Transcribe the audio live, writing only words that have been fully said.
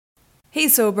Hey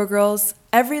Sober Girls!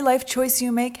 Every life choice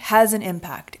you make has an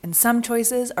impact, and some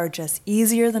choices are just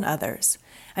easier than others.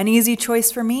 An easy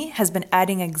choice for me has been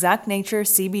adding Exact Nature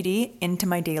CBD into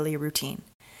my daily routine.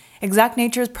 Exact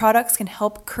Nature's products can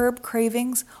help curb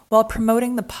cravings while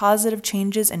promoting the positive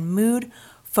changes in mood,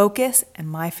 focus, and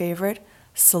my favorite,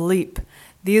 sleep.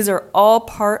 These are all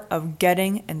part of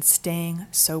getting and staying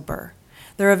sober.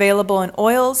 They're available in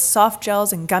oils, soft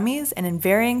gels, and gummies, and in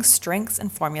varying strengths and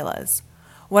formulas.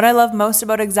 What I love most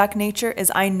about Exact Nature is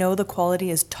I know the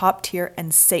quality is top tier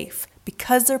and safe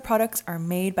because their products are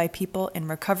made by people in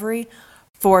recovery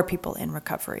for people in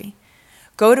recovery.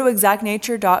 Go to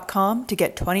exactnature.com to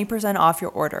get 20% off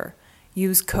your order.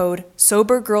 Use code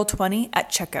SOBERGIRL20 at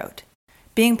checkout.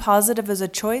 Being positive is a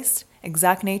choice.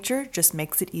 Exact Nature just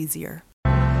makes it easier.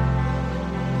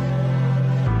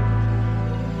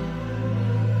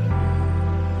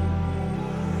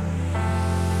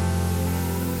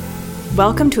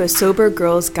 Welcome to a Sober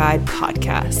Girls Guide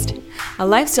podcast, a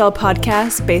lifestyle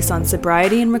podcast based on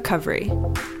sobriety and recovery.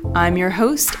 I'm your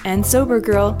host and sober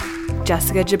girl,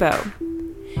 Jessica Jabot.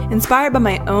 Inspired by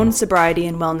my own sobriety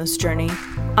and wellness journey,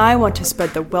 I want to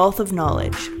spread the wealth of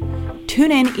knowledge.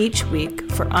 Tune in each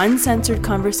week for uncensored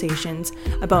conversations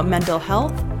about mental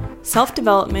health,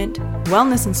 self-development,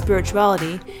 wellness and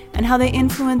spirituality, and how they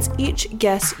influence each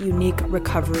guest's unique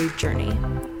recovery journey.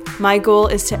 My goal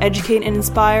is to educate and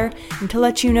inspire and to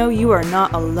let you know you are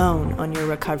not alone on your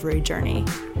recovery journey.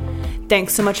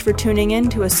 Thanks so much for tuning in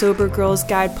to a Sober Girls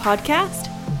Guide podcast.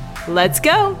 Let's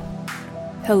go!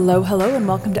 Hello, and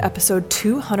welcome to episode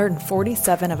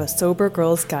 247 of a Sober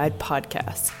Girls Guide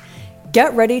podcast.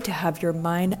 Get ready to have your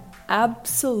mind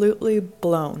absolutely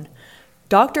blown.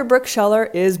 Dr. Brooke Schiller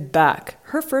is back.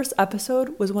 Her first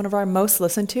episode was one of our most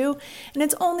listened to, and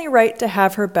it's only right to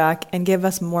have her back and give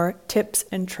us more tips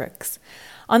and tricks.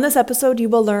 On this episode, you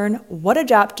will learn what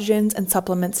adaptogens and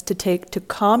supplements to take to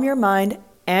calm your mind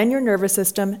and your nervous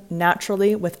system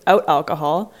naturally without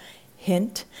alcohol.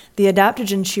 Hint, the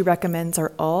adaptogens she recommends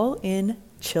are all in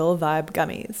Chill Vibe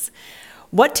Gummies.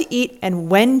 What to eat and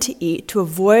when to eat to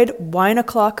avoid wine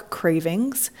o'clock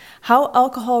cravings, how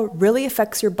alcohol really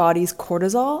affects your body's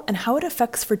cortisol, and how it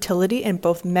affects fertility in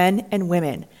both men and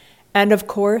women. And of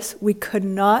course, we could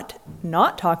not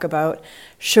talk about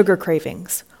sugar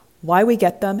cravings, why we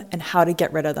get them, and how to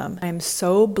get rid of them. I am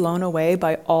so blown away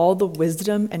by all the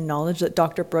wisdom and knowledge that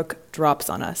Dr. Brooke drops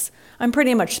on us. I'm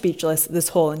pretty much speechless this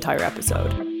whole entire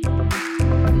episode.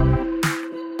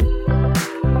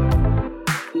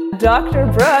 Dr.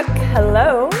 Brooke,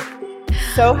 hello.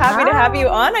 So happy to have you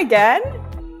on again.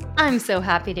 I'm so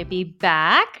happy to be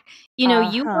back. You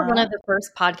know, you were one of the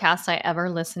first podcasts I ever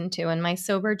listened to in my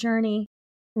sober journey.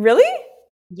 Really?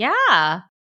 Yeah.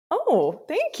 Oh,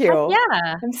 thank you.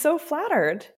 Yeah. I'm so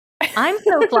flattered. I'm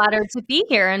so flattered to be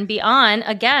here and be on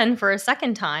again for a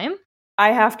second time.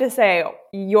 I have to say,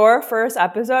 your first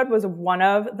episode was one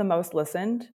of the most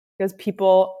listened because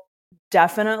people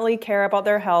definitely care about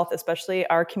their health, especially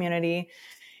our community.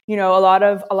 You know, a lot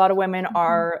of women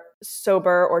are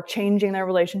sober or changing their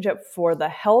relationship for the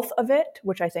health of it,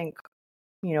 which I think,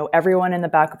 you know, everyone in the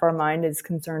back of our mind is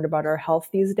concerned about our health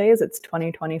these days. It's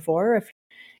 2024.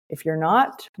 If you're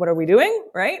not, what are we doing,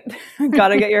 right? Got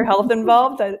to get your health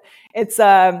involved. It's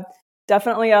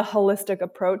definitely a holistic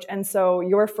approach. And so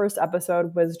your first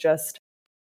episode was just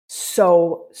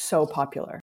so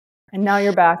popular. And now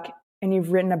you're back. And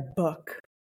you've written a book.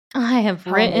 I have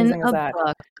written a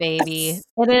book, baby.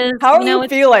 It is. How are you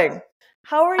feeling?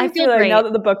 How are you feeling now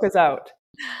that the book is out?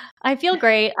 I feel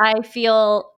great. I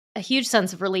feel a huge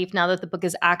sense of relief now that the book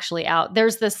is actually out.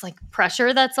 There's this like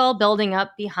pressure that's all building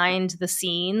up behind the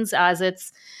scenes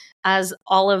as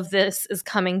all of this is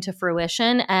coming to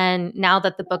fruition. And now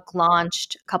that the book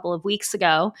launched a couple of weeks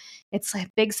ago, it's a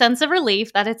big sense of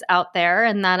relief that it's out there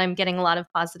and that I'm getting a lot of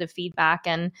positive feedback.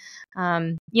 And,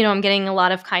 you know, I'm getting a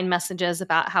lot of kind messages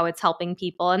about how it's helping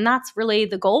people. And that's really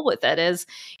the goal with it is,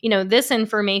 you know, this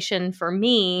information for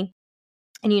me.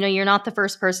 And, you know, you're not the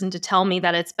first person to tell me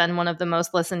that it's been one of the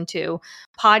most listened to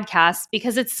podcasts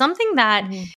because it's something that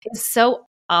is so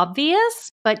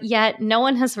obvious, but yet no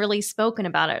one has really spoken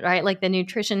about it, right? Like the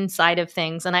nutrition side of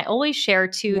things. And I always share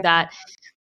too that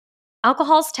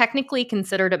alcohol is technically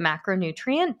considered a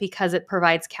macronutrient because it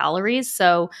provides calories.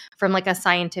 So from like a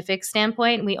scientific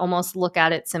standpoint, we almost look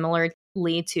at it similarly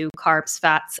to carbs,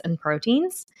 fats, and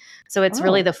proteins. So it's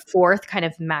really the fourth kind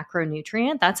of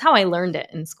macronutrient. That's how I learned it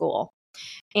in school.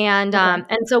 And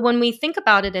so when we think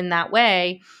about it in that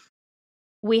way,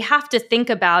 we have to think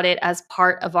about it as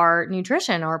part of our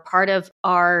nutrition or part of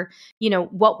our, you know,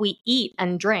 what we eat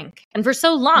and drink. And for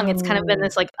so long, it's kind of been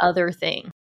this like other thing.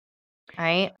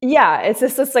 right? Yeah, it's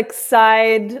just this like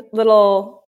side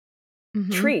little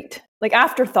Mm-hmm. treat, like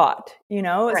afterthought, it's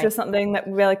Right. just something that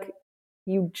we like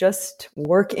you just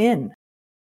work in.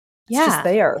 It's just Yeah.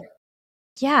 there.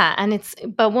 Yeah.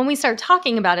 But when we start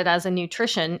talking about it as a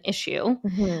nutrition issue,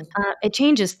 Mm-hmm. it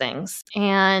changes things.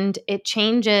 And it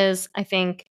changes, I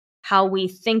think, how we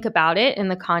think about it in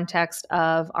the context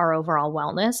of our overall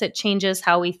wellness. It changes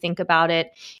how we think about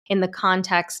it in the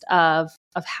context of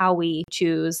how we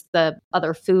choose the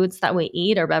other foods that we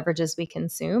eat or beverages we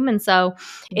consume. And so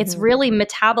it's Mm-hmm. really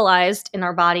metabolized in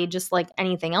our body just like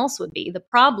anything else would be. The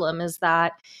problem is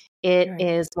that it Right.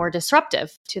 is more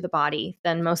disruptive to the body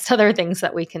than most other things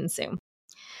that we consume.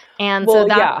 And so Well,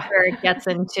 that's yeah. where it gets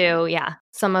into,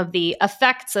 some of the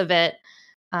effects of it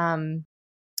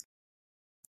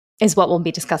is what we'll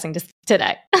be discussing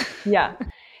today. Yeah.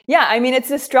 Yeah. I mean, it's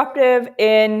disruptive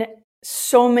in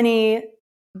so many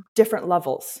different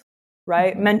levels,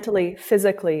 right? Mhm. Mentally,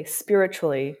 physically,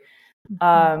 spiritually.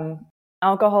 Mhm.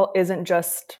 Alcohol isn't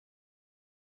just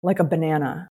like a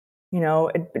banana.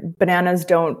 Bananas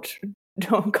don't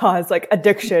cause like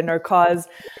addiction or cause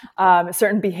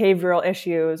certain behavioral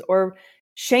issues or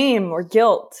shame or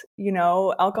guilt.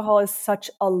 Alcohol is such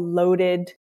a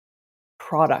loaded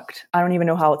product. I don't even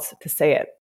know how to say it,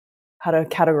 how to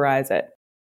categorize it.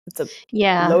 It's a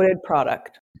Yeah, loaded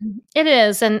product. it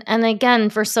is. And again,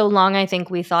 for so long, I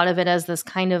think we thought of it as this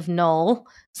kind of null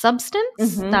substance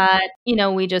Mm-hmm. that,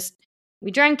 we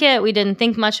drank it. We didn't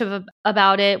think much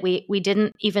about it. We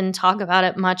didn't even talk about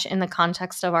it much in the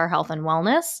context of our health and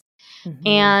wellness. Mm-hmm.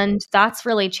 And that's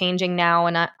really changing now.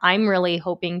 And I'm really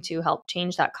hoping to help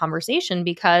change that conversation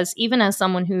because even as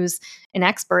someone who's an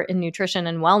expert in nutrition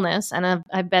and wellness, and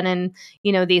I've been in,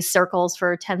 these circles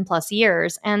for 10 plus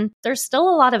years, and there's still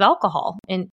a lot of alcohol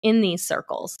in these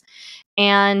circles.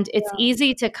 And it's Yeah.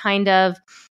 easy to kind of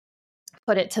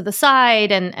put it to the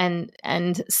side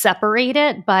and separate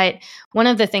it. But one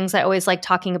of the things I always like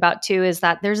talking about too is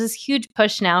that there's this huge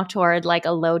push now toward like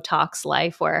a low tox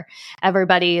life where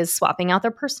everybody is swapping out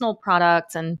their personal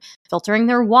products and filtering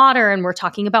their water. And we're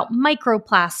talking about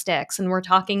microplastics and we're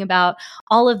talking about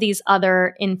all of these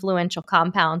other influential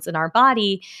compounds in our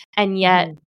body. And yet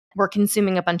Mm-hmm. we're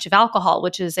consuming a bunch of alcohol,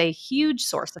 which is a huge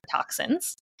source of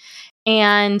toxins.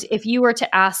 And if you were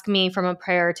to ask me from a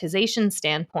prioritization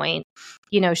standpoint,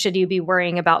 should you be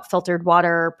worrying about filtered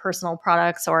water, personal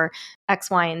products, or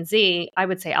X, Y, and Z? I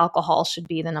would say alcohol should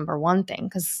be the number one thing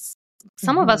because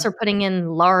some of Mm-hmm. us are putting in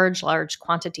large, large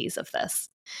quantities of this.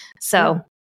 Yeah. So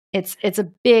it's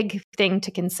a big thing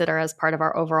to consider as part of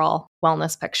our overall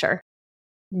wellness picture.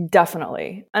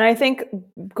 Definitely. And I think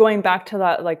going back to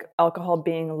that, like alcohol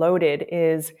being loaded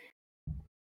is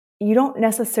you don't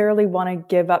necessarily want to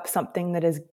give up something that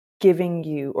is giving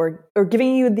you or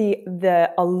giving you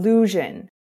the illusion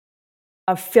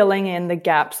of filling in the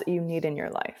gaps that you need in your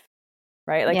life,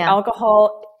 right? Like Yeah.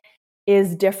 alcohol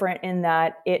is different in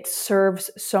that it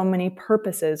serves so many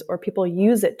purposes or people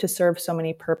use it to serve so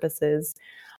many purposes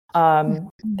that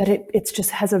it's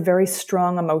just has a very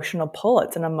strong emotional pull.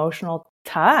 It's an emotional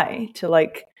tie to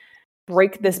like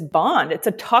break this bond. It's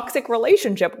a toxic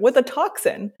relationship with a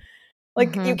toxin.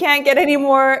 Like you Mm-hmm. can't get any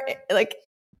more like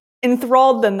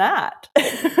enthralled than that.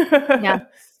 Yeah.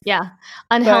 Yeah.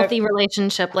 But Unhealthy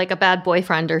relationship, like a bad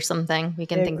boyfriend or something. We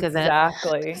can think of it.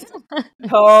 exactly.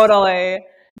 Totally.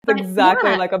 It's But exactly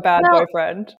yeah, like a bad well,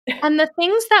 boyfriend. and the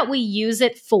things that we use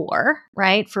it for,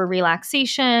 right? For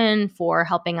relaxation, for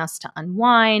helping us to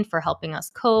unwind, for helping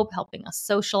us cope, helping us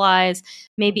socialize,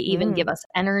 maybe even Mm-hmm. give us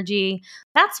energy.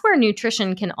 That's where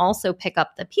nutrition can also pick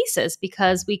up the pieces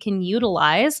because we can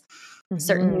utilize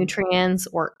certain Mm-hmm. nutrients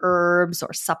or herbs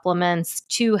or supplements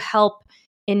to help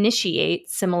initiate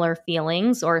similar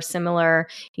feelings or similar,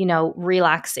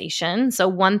 relaxation. So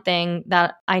one thing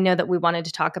that I know that we wanted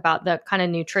to talk about, the kind of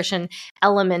nutrition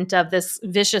element of this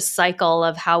vicious cycle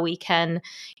of how we can,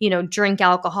 drink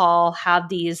alcohol, have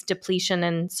these depletion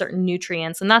in certain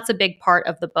nutrients. And that's a big part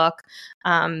of the book.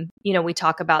 We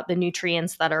talk about the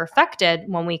nutrients that are affected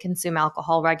when we consume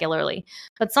alcohol regularly.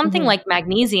 But something Mm-hmm. like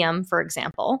magnesium, for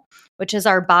example, which is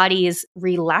our body's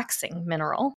relaxing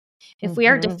mineral. If we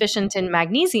are Mm-hmm. deficient in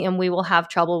magnesium, we will have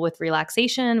trouble with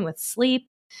relaxation, with sleep,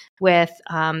 with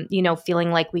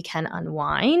feeling like we can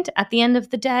unwind at the end of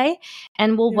the day.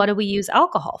 And well, Yeah. what do we use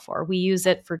alcohol for? We use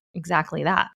it for exactly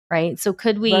that, right? So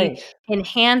could we Right.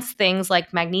 enhance things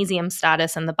like magnesium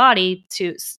status in the body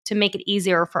to make it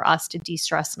easier for us to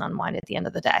de-stress and unwind at the end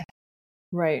of the day?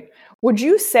 Right. Would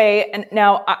you say, and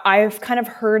now I've kind of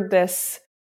heard this,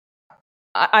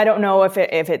 I don't know if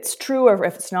it's true or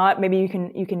if it's not, maybe you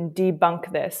can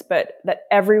debunk this, but that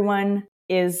everyone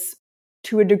is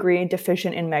to a degree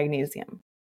deficient in magnesium?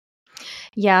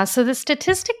 Yeah, so the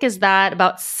statistic is that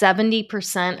about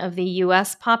 70% of the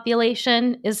US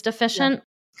population is Yeah. deficient.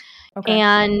 Okay.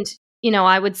 And,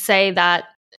 I would say that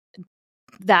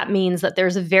that means that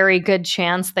there's a very good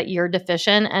chance that you're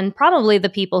deficient. And probably the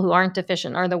people who aren't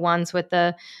deficient are the ones with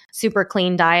the super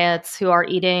clean diets who are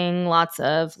eating lots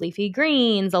of leafy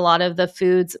greens. A lot of the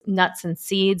foods, nuts and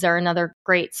seeds are another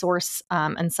great source,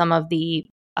 and some of the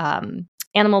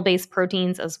animal based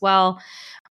proteins as well,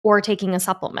 or taking a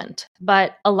supplement.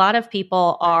 But a lot of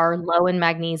people Right. are low in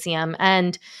magnesium.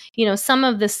 And, some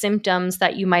of the symptoms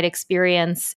that you might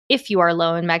experience if you are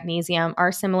low in magnesium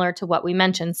are similar to what we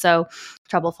mentioned. So,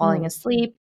 trouble falling Mm.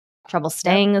 asleep, trouble Yep.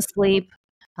 staying asleep,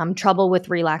 trouble with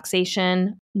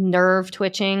relaxation, nerve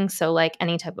twitching. So, like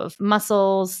any type of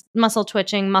muscle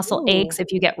twitching, muscle aches. Ooh.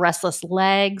 If you get restless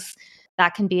legs,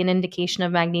 that can be an indication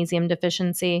of magnesium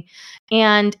deficiency.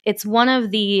 And it's one of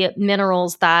the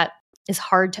minerals that is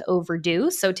hard to overdo.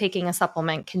 So taking a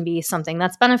supplement can be something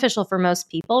that's beneficial for most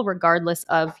people, regardless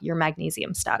of your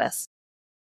magnesium status.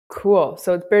 Cool.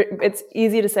 So it's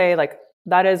easy to say, like,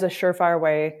 that is a surefire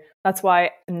way. That's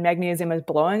why magnesium is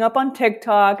blowing up on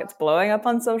TikTok. It's blowing up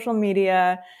on social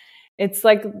media. It's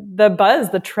like the buzz,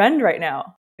 the trend right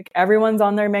now. Like everyone's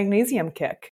on their magnesium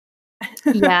kick.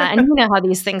 Yeah. And you know how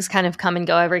these things kind of come and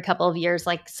go every couple of years.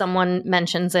 Like someone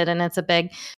mentions it and it's a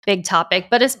big topic,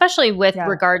 but especially with Yeah.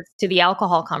 regards to the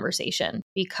alcohol conversation.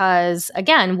 Because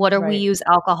again, what do we Right. use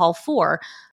alcohol for?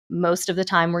 Most of the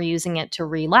time, we're using it to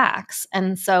relax.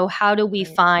 And so, how do we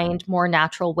Right. find more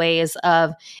natural ways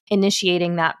of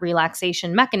initiating that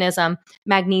relaxation mechanism?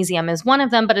 Magnesium is one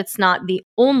of them, but it's not the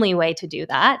only way to do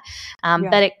that. Yeah.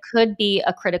 But it could be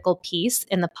a critical piece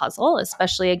in the puzzle,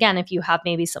 especially again, if you have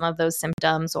maybe some of those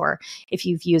symptoms or if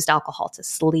you've used alcohol to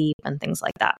sleep and things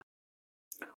like that.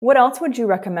 What else would you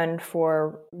recommend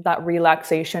for that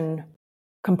relaxation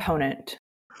component?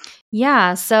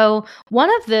 Yeah. So, one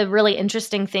of the really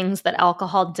interesting things that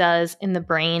alcohol does in the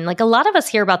brain, like a lot of us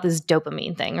hear about this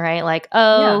dopamine thing, right? Like,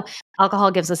 Yeah. oh,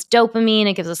 alcohol gives us dopamine.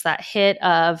 It gives us that hit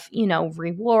of,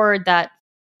 reward, that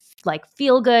like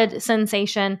feel good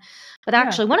sensation. But Yeah.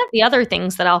 actually, one of the other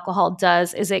things that alcohol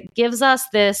does is it gives us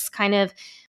this kind of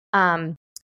um,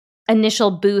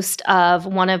 initial boost of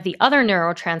one of the other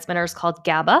neurotransmitters called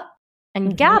GABA. And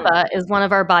Mm-hmm. GABA is one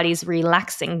of our body's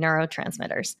relaxing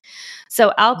neurotransmitters.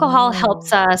 So alcohol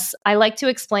helps Oh. us. I like to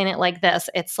explain it like this.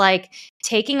 It's like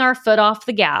taking our foot off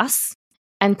the gas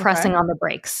and Okay. pressing on the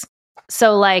brakes.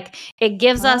 So like it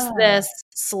gives us Ah. this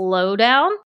slowdown,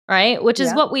 right? Which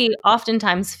is Yeah. what we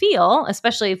oftentimes feel,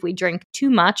 especially if we drink too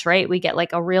much, right? We get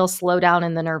like a real slowdown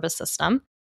in the nervous system.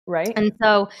 Right. And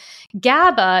so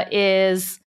GABA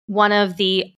is one of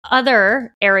the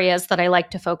other areas that I like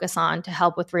to focus on to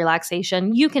help with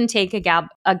relaxation. You can take a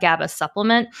GABA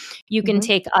supplement. You can Mm-hmm.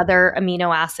 take other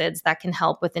amino acids that can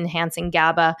help with enhancing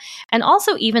GABA, and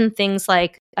also even things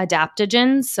like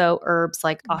adaptogens. So herbs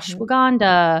like Mm-hmm.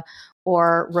 ashwagandha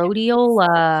or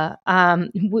rhodiola.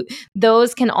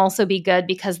 Those can also be good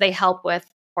because they help with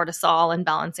cortisol and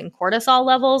balancing cortisol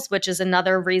levels, which is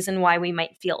another reason why we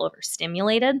might feel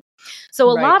overstimulated. So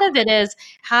a Right. lot of it is,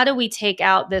 how do we take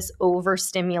out this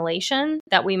overstimulation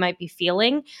that we might be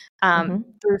feeling Mm-hmm.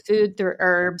 through food, through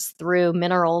herbs, through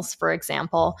minerals, for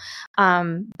example.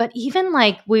 But even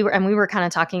like we were kind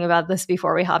of talking about this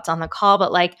before we hopped on the call,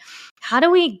 but like, how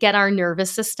do we get our nervous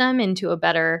system into a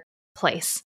better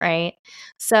place? Right.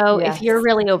 So if you're Yes.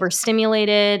 really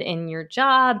overstimulated in your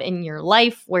job, in your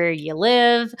life, where you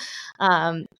live,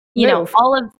 um, Move.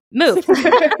 all of move.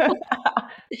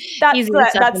 Easier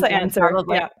said That's than the done, answer.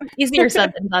 probably. Yeah. Easier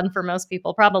said than done for most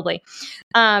people, probably.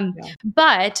 Yeah.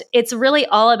 But it's really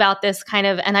all about this kind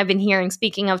of, and I've been hearing,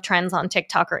 speaking of trends on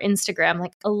TikTok or Instagram,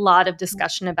 like a lot of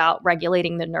discussion about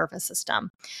regulating the nervous system,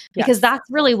 because Yes. that's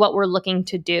really what we're looking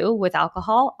to do with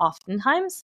alcohol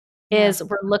oftentimes, Yeah. is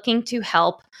we're looking to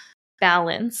help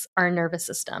balance our nervous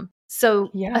system. So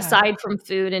Yeah. aside from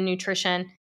food and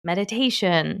nutrition,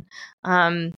 meditation,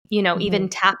 Mm-hmm. even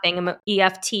tapping,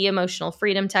 EFT, emotional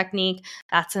freedom technique,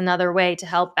 that's another way to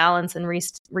help balance and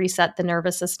reset the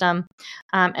nervous system.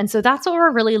 And so that's what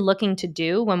we're really looking to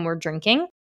do when we're drinking.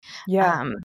 Yeah.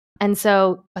 Um, and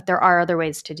so, but there are other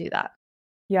ways to do that.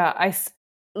 Yeah.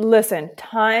 Listen,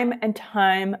 time and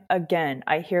time again,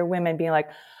 I hear women being like,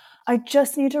 I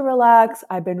just need to relax.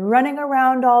 I've been running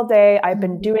around all day. I've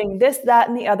been Mhm. doing this, that,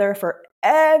 and the other for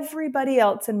everybody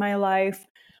else in my life.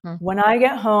 Mhm. When I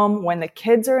get home, when the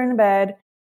kids are in bed,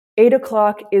 8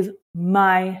 o'clock is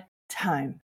my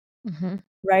time, Mhm.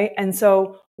 right? And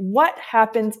so what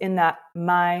happens in that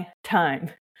my time?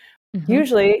 Mhm.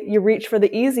 Usually you reach for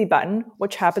the easy button,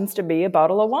 which happens to be a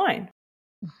bottle of wine.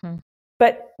 Mm-hmm.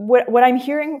 But what I'm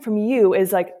hearing from you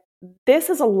is like, this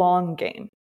is a long game.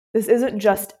 This isn't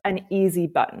just an easy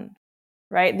button,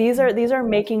 right? These are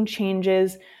making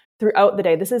changes throughout the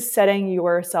day. This is setting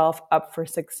yourself up for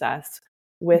success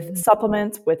with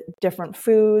supplements, with different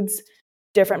foods,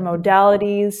 different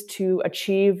modalities to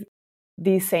achieve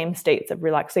these same states of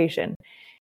relaxation.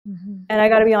 And I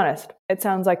got to be honest, it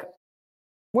sounds like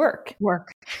work.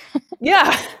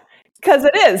 Yeah, because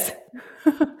it is.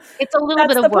 It's a little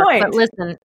That's bit of the work, but point.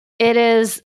 listen, it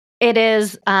is, But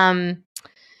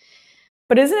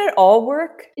isn't it all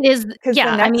work? Because the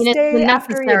I mean, next it's the day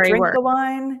after you necessary drink work. the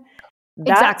wine,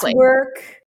 that's Exactly.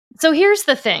 work. So here's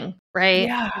the thing, right?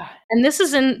 Yeah. And this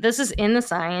is in the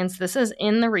science, this is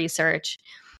in the research.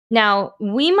 Now,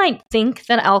 we might think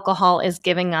that alcohol is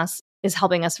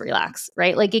helping us relax,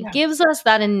 right? Like it gives us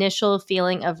that initial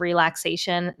feeling of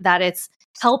relaxation, that it's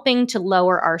helping to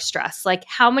lower our stress. Like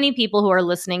how many people who are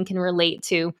listening can relate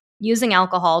to using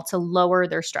alcohol to lower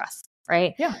their stress,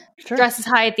 right? Yeah, sure. Stress is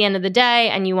high at the end of the day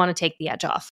and you want to take the edge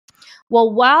off.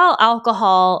 Well, while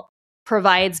alcohol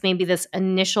provides maybe this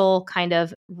initial kind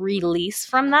of release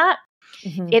from that,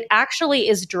 it actually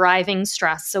is driving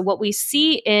stress. So what we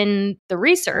see in the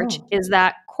research is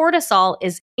that cortisol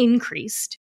is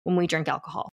increased when we drink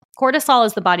alcohol. Cortisol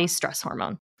is the body's stress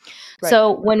hormone. Right.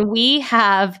 So when we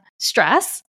have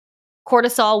stress,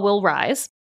 cortisol will rise.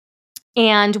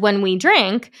 And when we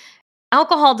drink,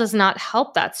 alcohol does not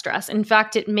help that stress. In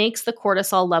fact, it makes the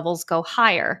cortisol levels go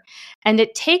higher. And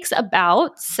it takes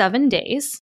about 7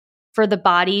 days for the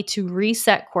body to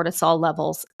reset cortisol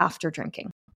levels after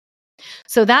drinking.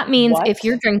 So that means if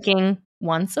you're drinking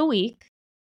once a week,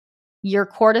 your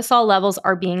cortisol levels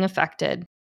are being affected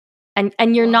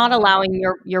and you're not allowing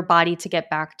your body to get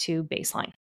back to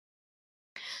baseline.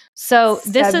 So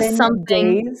this is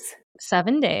something 7 days.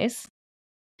 7 days.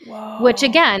 Whoa. Which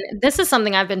again, this is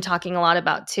something I've been talking a lot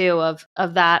about too, of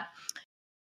that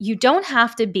you don't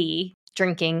have to be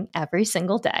drinking every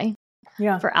single day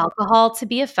for alcohol to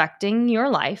be affecting your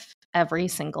life every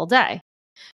single day.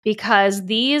 Because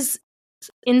these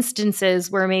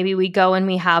instances where maybe we go and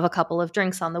we have a couple of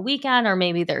drinks on the weekend, or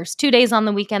maybe there's 2 days on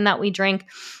the weekend that we drink,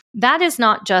 that is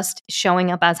not just showing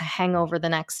up as a hangover the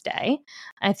next day.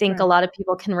 I think a lot of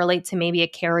people can relate to maybe a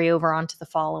carryover onto the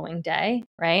following day,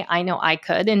 right? I know I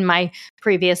could in my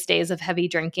previous days of heavy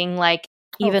drinking, like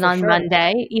even on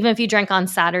Monday, even if you drank on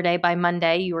Saturday, by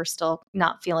Monday, you were still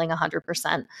not feeling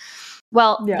 100%.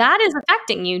 Well, that is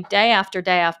affecting you day after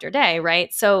day after day,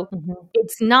 right? So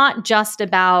it's not just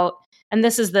about, and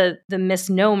this is the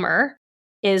misnomer,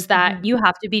 is that you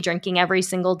have to be drinking every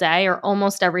single day or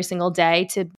almost every single day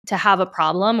to have a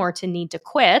problem or to need to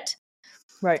quit.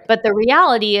 Right. But the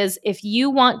reality is, if you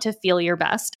want to feel your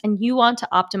best and you want to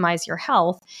optimize your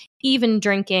health, even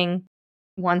drinking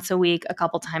once a week, a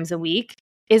couple times a week,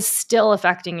 is still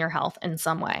affecting your health in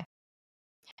some way.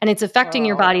 And it's affecting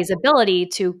your body's ability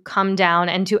to come down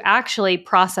and to actually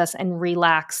process and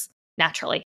relax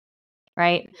naturally.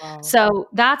 Right. Wow. So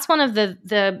that's one of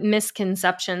the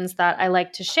misconceptions that I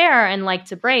like to share and like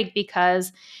to break,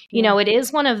 because, you know, it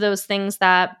is one of those things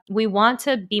that we want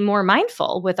to be more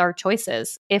mindful with our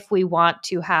choices if we want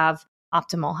to have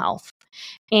optimal health.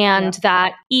 And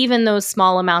that even those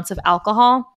small amounts of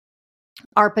alcohol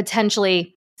are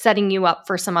potentially setting you up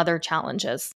for some other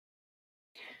challenges.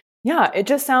 Yeah, it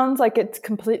just sounds like it's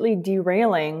completely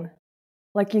derailing.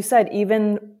 Like you said,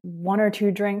 even 1 or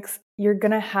 2 drinks, you're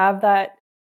going to have that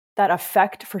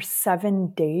effect for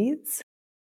 7 days.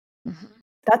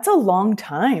 That's a long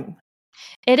time.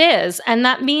 It is. And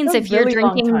that means if you're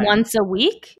drinking once a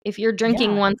week,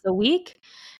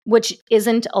 which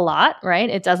isn't a lot, right?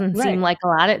 It doesn't seem like a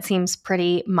lot. It seems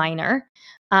pretty minor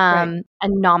and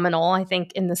nominal, I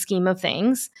think, in the scheme of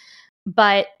things.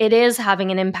 But it is having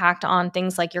an impact on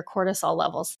things like your cortisol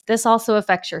levels. This also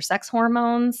affects your sex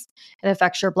hormones. It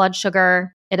affects your blood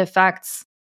sugar. It affects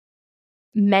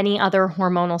many other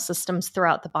hormonal systems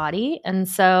throughout the body. And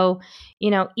so, you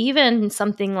know, even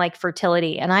something like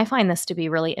fertility, and I find this to be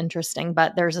really interesting,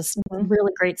 but there's this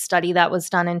really great study that was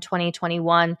done in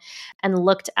 2021 and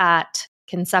looked at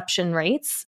conception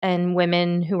rates in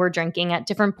women who were drinking at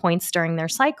different points during their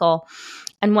cycle.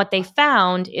 And what they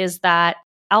found is that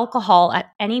alcohol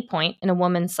at any point in a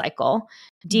woman's cycle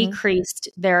decreased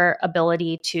their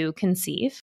ability to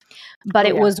conceive. But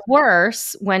it was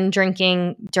worse when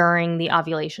drinking during the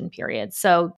ovulation period.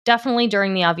 So definitely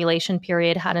during the ovulation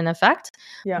period had an effect,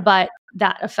 but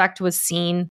that effect was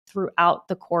seen throughout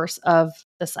the course of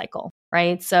the cycle,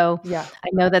 right? So I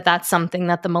know that that's something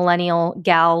that the millennial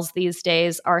gals these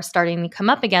days are starting to come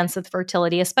up against with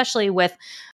fertility, especially with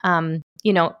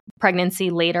pregnancy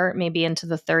later, maybe into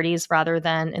the 30s rather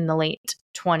than in the late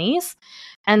 20s.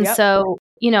 And Yep. so,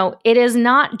 it is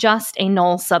not just a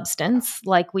null substance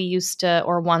like we used to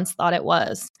or once thought it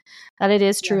was, that it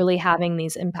is truly having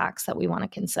these impacts that we want to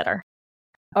consider.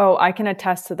 Oh, I can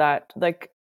attest to that. Like,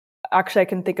 actually, I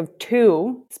can think of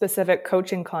 2 specific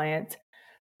coaching clients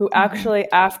who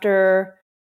actually, after,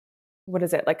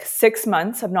 6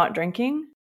 months of not drinking,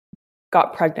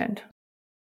 got pregnant.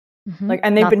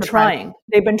 And they've been trying.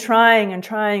 They've been trying and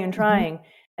trying and trying.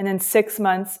 And then 6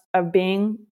 months of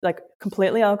being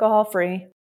completely alcohol free,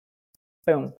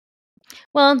 boom.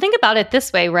 Well, and think about it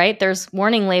this way, right? There's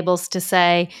warning labels to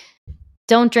say,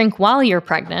 don't drink while you're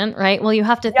pregnant, right? Well, you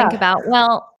have to think about,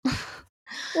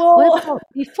 what about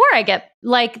before I get,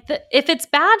 if it's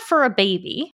bad for a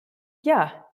baby,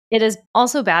 it is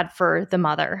also bad for the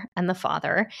mother and the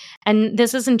father. And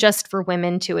this isn't just for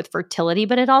women too with fertility,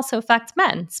 but it also affects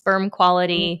men, sperm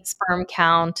quality, sperm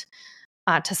count,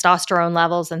 testosterone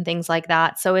levels and things like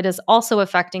that. So it is also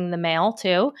affecting the male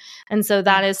too. And so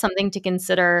that is something to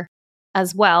consider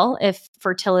as well if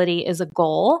fertility is a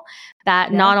goal,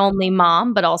 that not only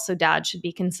mom, but also dad should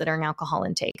be considering alcohol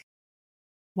intake.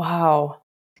 Wow.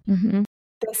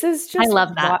 This is just, I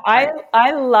love that.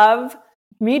 I love,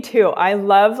 me too. I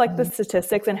love the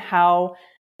statistics and how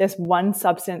this one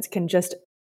substance can just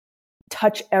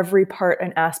touch every part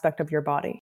and aspect of your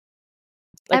body.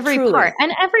 Every part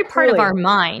and every part of our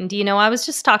mind. I was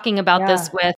just talking about this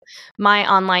with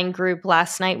my online group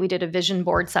last night. We did a vision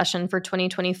board session for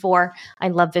 2024. I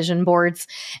love vision boards.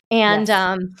 And,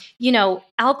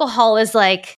 alcohol is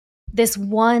like this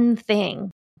one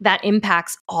thing that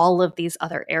impacts all of these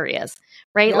other areas,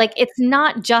 right? Like it's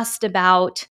not just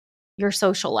about your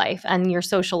social life and your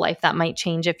social life that might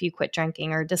change if you quit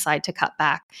drinking or decide to cut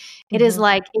back. It is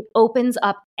like it opens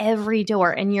up every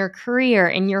door in your career,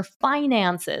 in your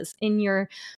finances, in your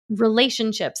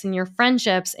relationships, in your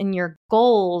friendships, in your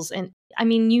goals. And I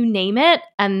mean, you name it.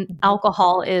 And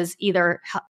alcohol is either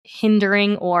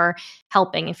hindering or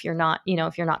helping if you're not,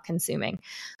 if you're not consuming.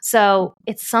 So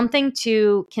it's something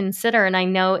to consider. And I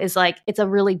know it's a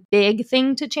really big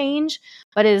thing to change,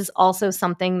 but it is also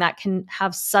something that can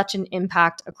have such an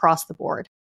impact across the board.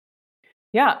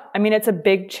 Yeah. I mean, it's a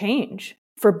big change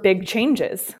for big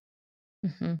changes.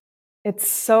 It's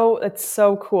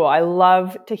so cool. I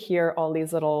love to hear all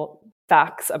these little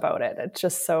facts about it. It's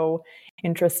just so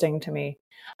interesting to me.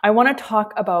 I want to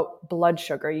talk about blood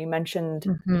sugar. You mentioned,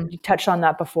 you touched on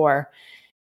that before.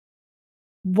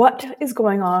 What is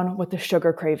going on with the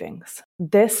sugar cravings?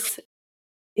 This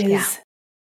is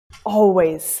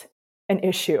always an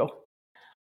issue.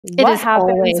 What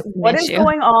happens? What is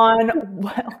going on?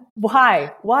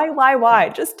 Why?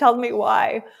 Just tell me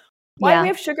why. Why do we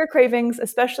have sugar cravings,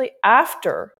 especially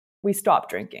after we stop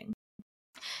drinking?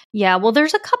 Yeah, well,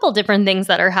 there's a couple different things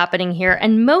that are happening here.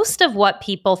 And most of what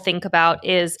people think about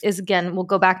is again, we'll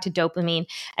go back to dopamine.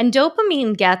 And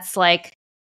dopamine gets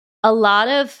a lot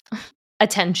of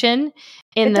attention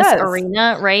in this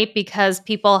arena, right? Because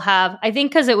people have, I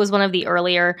think because it was one of the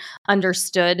earlier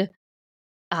understood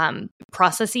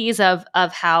processes of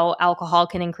how alcohol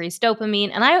can increase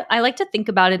dopamine. And I like to think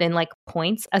about it in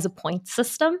points, as a point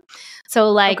system.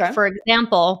 So for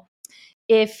example,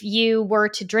 if you were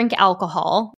to drink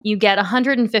alcohol, you get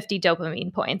 150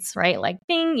 dopamine points, right?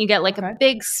 Bing, you get a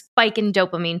big spike in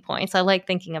dopamine points. I like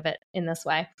thinking of it in this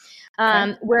way.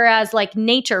 Whereas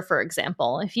nature, for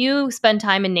example, if you spend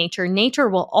time in nature, nature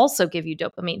will also give you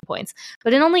dopamine points,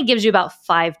 but it only gives you about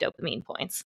 5 dopamine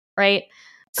points, right?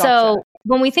 Gotcha. So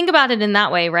when we think about it in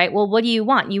that way, right? Well, what do you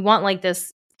want? You want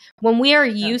this, when we are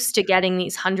used to getting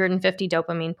these 150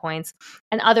 dopamine points,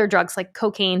 and other drugs like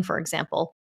cocaine, for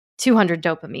example, 200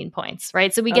 dopamine points,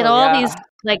 right? So we get all these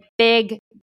big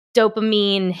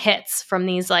dopamine hits from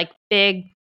these big,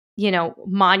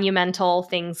 monumental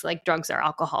things like drugs or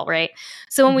alcohol, right?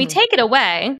 So when we take it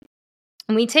away,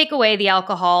 and we take away the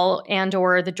alcohol and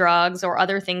or the drugs or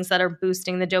other things that are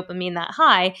boosting the dopamine that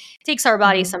high, it takes our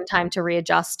body some time to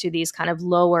readjust to these kind of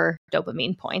lower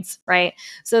dopamine points, right?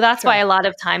 So that's why a lot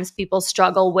of times people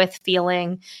struggle with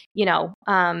feeling,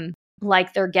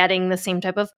 like they're getting the same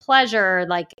type of pleasure,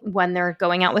 like when they're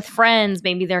going out with friends,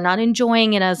 maybe they're not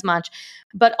enjoying it as much.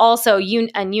 But also, you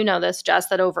know this, Jess,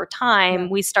 that over time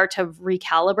we start to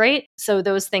recalibrate. So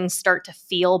those things start to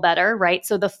feel better, right?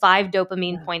 So the 5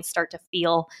 dopamine points start to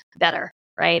feel better,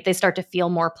 right? They start to feel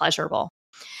more pleasurable.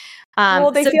 Well,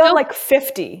 they feel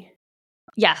 50.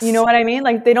 Yes. You know what I mean?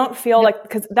 They don't feel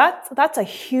because that's a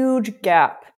huge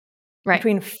gap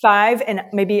between 5 and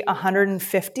maybe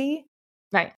 150.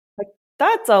 Right.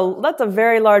 That's a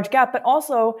very large gap, but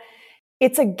also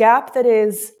it's a gap that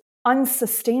is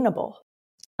unsustainable.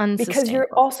 because you're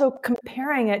Unsustainable. also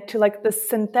comparing it to like the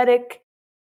synthetic,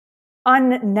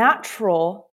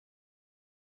 unnatural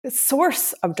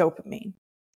source of dopamine.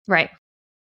 Right.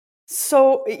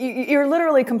 So you're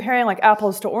literally comparing like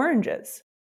apples to oranges.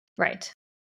 Right.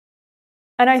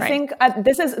 And I Right. think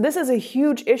this is a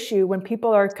huge issue when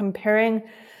people are comparing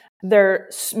their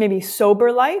maybe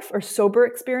sober life or sober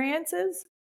experiences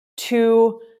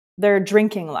to their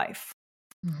drinking life.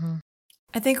 Mm-hmm.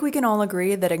 I think we can all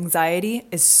agree that anxiety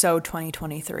is so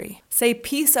 2023. Say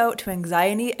peace out to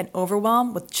anxiety and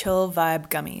overwhelm with Chill Vibe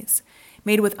Gummies.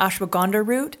 Made with ashwagandha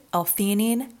root,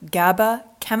 L-theanine, GABA,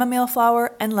 chamomile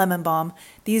flower, and lemon balm,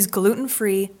 these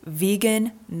gluten-free,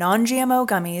 vegan, non-GMO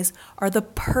gummies are the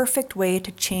perfect way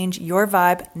to change your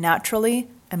vibe naturally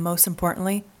and, most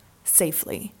importantly,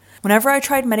 safely. Whenever I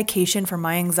tried medication for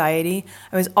my anxiety,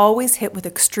 I was always hit with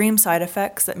extreme side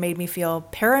effects that made me feel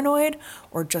paranoid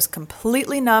or just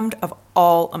completely numbed of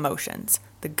all emotions,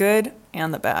 the good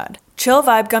and the bad. Chill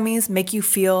Vibe Gummies make you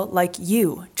feel like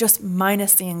you, just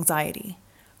minus the anxiety.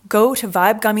 Go to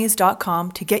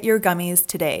vibegummies.com to get your gummies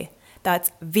today.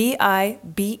 That's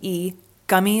VIBE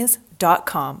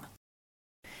gummies.com.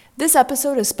 This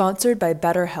episode is sponsored by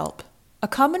BetterHelp. A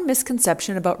common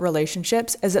misconception about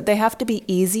relationships is that they have to be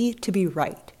easy to be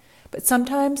right. But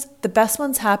sometimes the best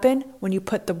ones happen when you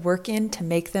put the work in to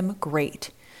make them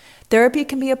great. Therapy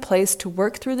can be a place to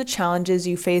work through the challenges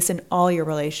you face in all your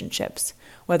relationships,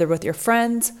 whether with your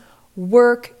friends,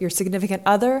 work, your significant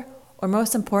other, or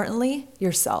most importantly,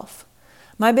 yourself.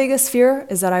 My biggest fear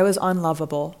is that I was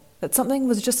unlovable, that something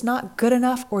was just not good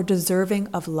enough or deserving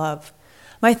of love.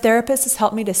 My therapist has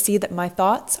helped me to see that my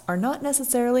thoughts are not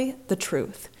necessarily the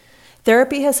truth.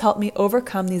 Therapy has helped me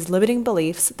overcome these limiting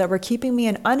beliefs that were keeping me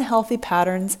in unhealthy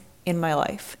patterns in my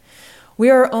life. We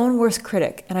are our own worst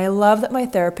critic, and I love that my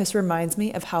therapist reminds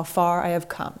me of how far I have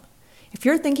come. If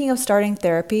you're thinking of starting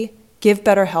therapy, give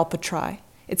BetterHelp a try.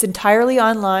 It's entirely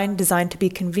online, designed to be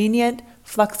convenient,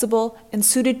 flexible, and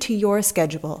suited to your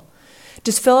schedule.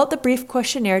 Just fill out the brief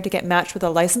questionnaire to get matched with a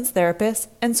licensed therapist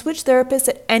and switch therapists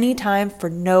at any time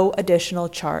for no additional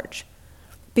charge.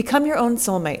 Become your own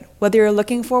soulmate, whether you're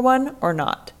looking for one or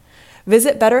not.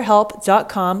 Visit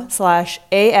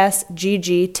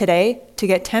betterhelp.com/ASGG today to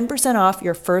get 10% off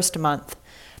your first month.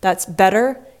 That's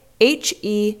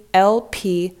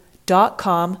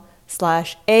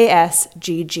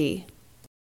betterhelp.com/ASGG.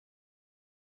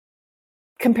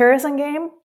 Comparison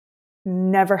game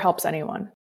never helps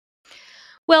anyone.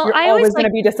 Well, You're I always always going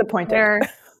like to be disappointed.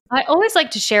 I always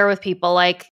like to share with people,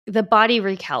 like, the body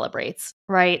recalibrates,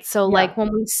 right? So, Yeah. like,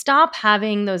 when we stop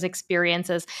having those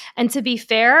experiences, and to be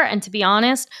fair and to be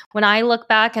honest, when I look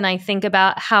back and I think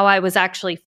about how I was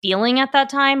actually feeling at that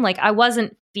time, like, I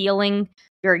wasn't feeling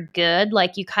very good.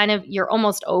 Like, you're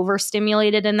almost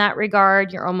overstimulated in that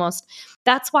regard.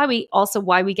 That's why we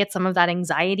get some of that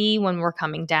anxiety when we're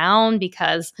coming down,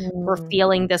 because we're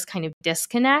feeling this kind of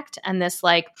disconnect and this,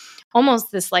 like,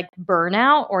 almost this, like,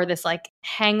 burnout or this, like,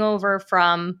 hangover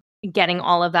from getting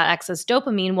all of that excess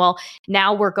dopamine. Well,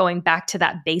 now we're going back to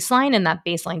that baseline, and that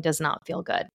baseline does not feel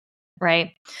good.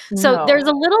 Right. So No. there's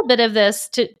a little bit of this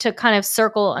to kind of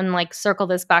circle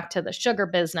this back to the sugar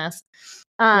business.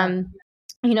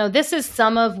 This is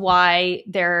some of why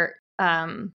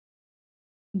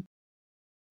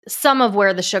some of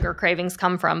where the sugar cravings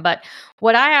come from. But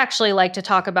what I actually like to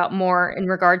talk about more in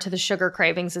regard to the sugar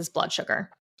cravings is blood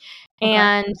sugar. Okay.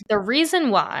 And the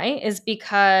reason why is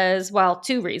because, well,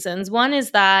 two reasons. One is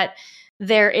that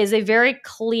there is a very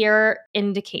clear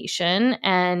indication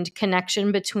and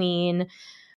connection between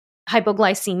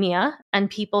hypoglycemia and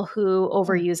people who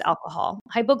overuse alcohol.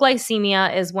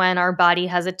 Hypoglycemia is when our body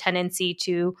has a tendency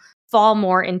to fall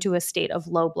more into a state of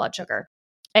low blood sugar.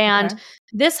 And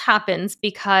this happens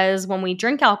because when we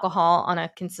drink alcohol on a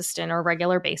consistent or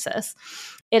regular basis,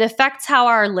 it affects how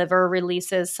our liver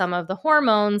releases some of the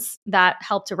hormones that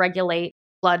help to regulate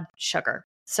blood sugar.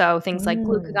 So things like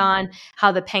glucagon,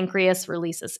 how the pancreas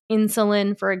releases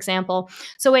insulin, for example.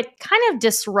 So it kind of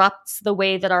disrupts the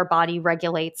way that our body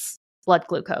regulates blood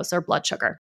glucose or blood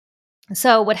sugar.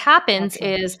 So what happens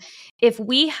is if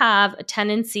we have a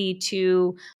tendency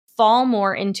to fall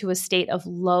more into a state of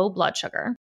low blood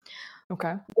sugar,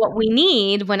 what we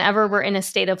need whenever we're in a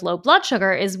state of low blood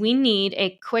sugar is we need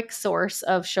a quick source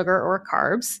of sugar or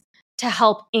carbs to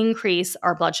help increase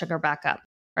our blood sugar back up,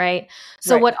 right?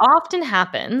 So what often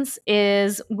happens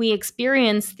is we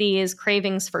experience these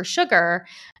cravings for sugar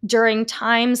during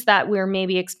times that we're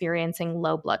maybe experiencing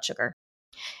low blood sugar.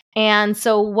 And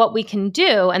so what we can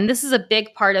do, and this is a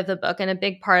big part of the book and a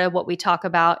big part of what we talk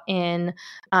about in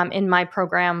my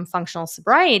program, Functional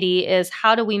Sobriety, is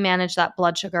how do we manage that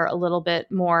blood sugar a little bit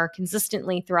more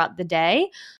consistently throughout the day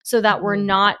so that we're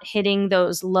not hitting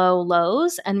those low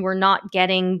lows and we're not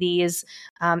getting these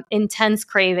intense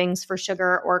cravings for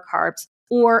sugar or carbs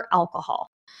or alcohol.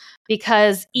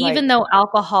 Because even though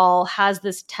alcohol has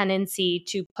this tendency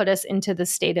to put us into the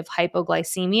state of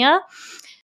hypoglycemia,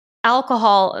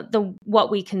 alcohol,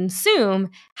 what we consume,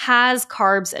 has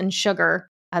carbs and sugar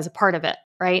as a part of it,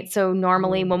 right? So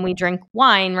normally when we drink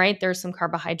wine, right, there's some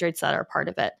carbohydrates that are part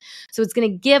of it. So it's going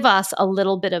to give us a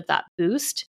little bit of that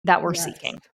boost that we're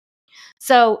seeking.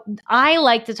 So I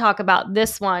like to talk about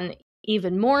this one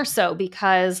even more so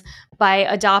because by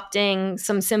adopting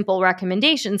some simple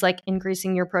recommendations like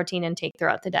increasing your protein intake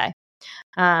throughout the day.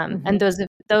 And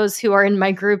those who are in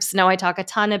my groups know I talk a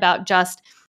ton about just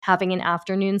having an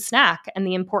afternoon snack and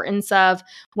the importance of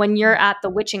when you're at the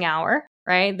witching hour,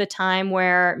 right? The time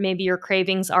where maybe your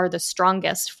cravings are the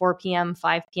strongest, 4 p.m.,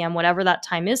 5 p.m., whatever that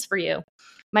time is for you.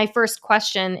 My first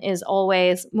question is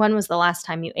always, when was the last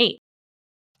time you ate?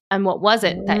 And what was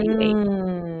it that you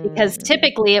ate? Because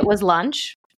typically it was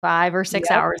lunch 5 or 6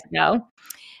 hours ago.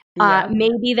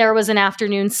 Maybe there was an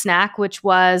afternoon snack, which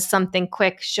was something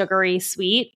quick, sugary,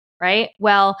 sweet, right?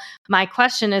 Well, my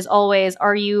question is always,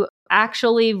 are you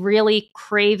actually really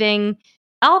craving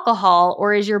alcohol,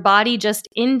 or is your body just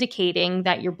indicating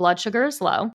that your blood sugar is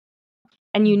low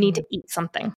and you need to eat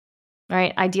something,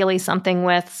 right? Ideally something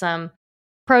with some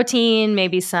protein,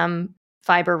 maybe some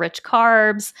fiber-rich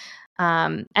carbs.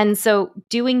 And so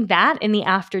doing that in the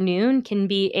afternoon can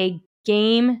be a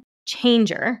game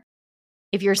changer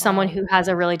if you're someone who has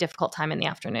a really difficult time in the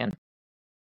afternoon.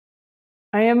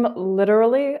 I am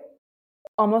literally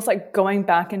almost like going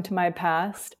back into my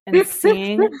past and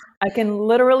seeing, I can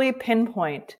literally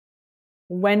pinpoint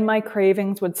when my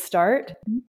cravings would start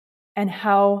and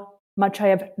how much I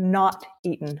have not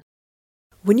eaten.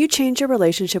 When you change your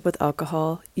relationship with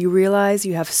alcohol, you realize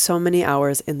you have so many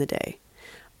hours in the day.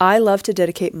 I love to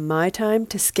dedicate my time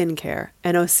to skincare,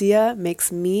 and Osea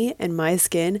makes me and my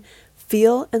skin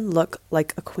feel and look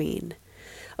like a queen.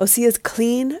 Osea's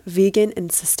clean, vegan,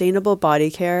 and sustainable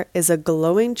body care is a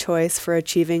glowing choice for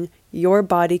achieving your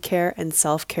body care and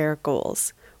self-care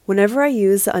goals. Whenever I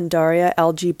use the Undaria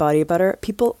algae body butter,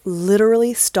 people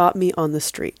literally stop me on the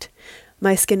street.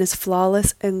 My skin is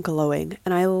flawless and glowing,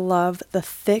 and I love the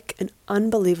thick and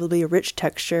unbelievably rich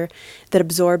texture that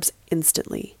absorbs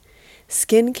instantly.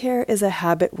 Skincare is a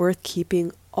habit worth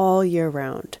keeping all year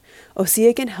round.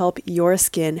 Osea can help your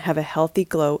skin have a healthy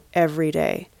glow every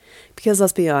day. Because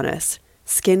let's be honest,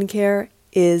 skincare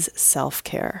is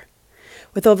self-care.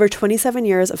 With over 27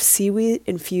 years of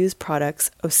seaweed-infused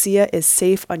products, Osea is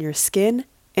safe on your skin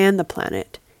and the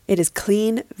planet. It is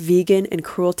clean, vegan, and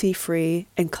cruelty-free,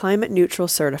 and climate-neutral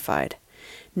certified.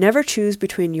 Never choose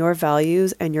between your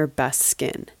values and your best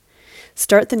skin.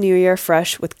 Start the new year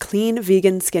fresh with clean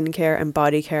vegan skincare and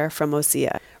body care from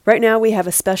Osea. Right now we have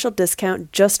a special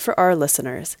discount just for our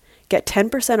listeners. Get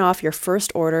 10% off your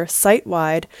first order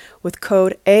site-wide with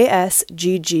code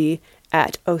ASGG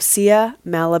at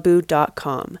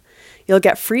oseamalibu.com. You'll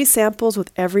get free samples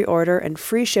with every order and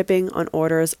free shipping on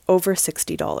orders over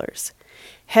 $60.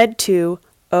 Head to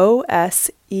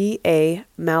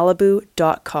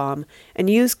oseamalibu.com and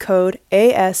use code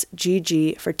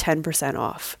ASGG for 10%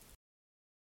 off.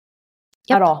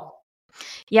 At all.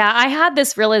 Yeah, I had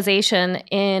this realization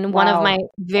in one of my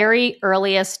very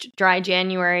earliest Dry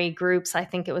January groups. I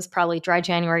think it was probably Dry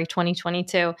January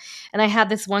 2022. And I had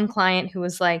this one client who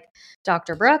was like,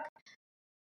 Dr. Brooke,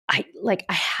 I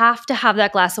have to have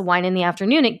that glass of wine in the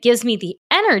afternoon. It gives me the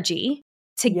energy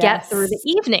to get through the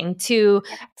evening, to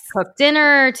cook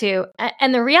dinner,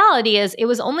 and the reality is it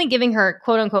was only giving her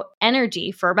quote unquote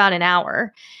energy for about an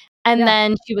hour. And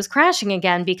then she was crashing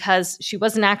again because she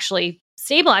wasn't actually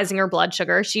stabilizing her blood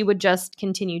sugar. She would just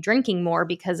continue drinking more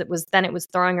because it was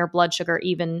throwing her blood sugar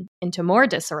even into more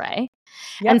disarray.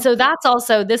 And so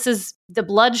this is the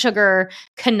blood sugar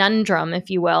conundrum,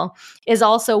 if you will, is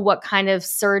also what kind of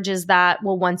surges that.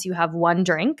 Well, once you have one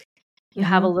drink, you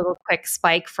have a little quick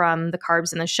spike from the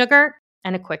carbs and the sugar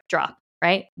and a quick drop,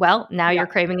 right? Well, now you're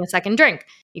craving a second drink.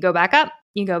 You go back up,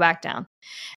 you go back down.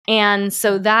 And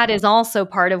so that is also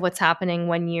part of what's happening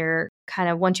when you're kind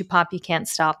of once you pop, you can't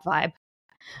stop vibe.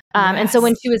 And so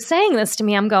when she was saying this to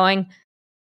me, I'm going,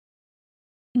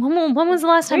 when was the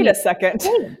last time? Wait a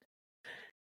second.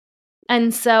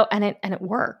 And so, and it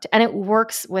worked, and it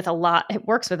works with it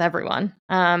works with everyone.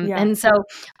 And so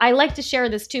I like to share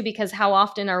this too, because how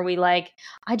often are we like,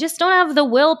 I just don't have the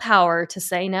willpower to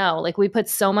say no. Like we put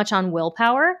so much on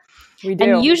willpower. We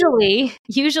do. And usually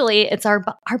it's our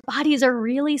bodies are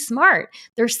really smart.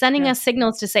 They're sending us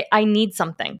signals to say, I need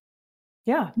something.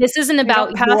 Yeah. This isn't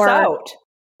about pass out.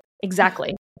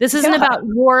 Exactly. This isn't about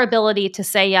your ability to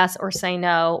say yes or say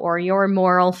no, or your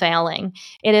moral failing.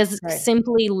 It is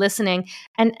simply listening.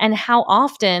 And how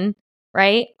often,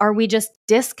 right, are we just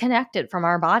disconnected from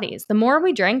our bodies? The more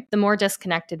we drink, the more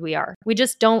disconnected we are.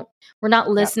 We're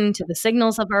not listening to the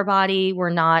signals of our body.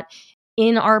 We're not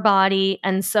in our body.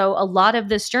 And so a lot of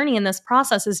this journey and this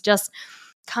process is just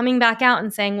coming back out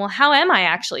and saying, well, how am I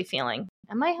actually feeling?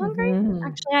 Am I hungry?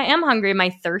 Actually, I am hungry. Am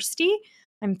I thirsty?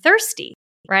 I'm thirsty.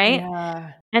 Right?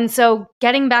 Yeah. And so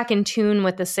getting back in tune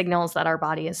with the signals that our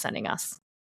body is sending us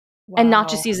and not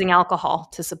just using alcohol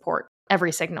to support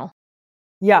every signal.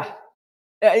 Yeah.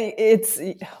 It's,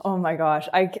 oh my gosh.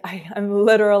 I'm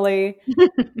literally,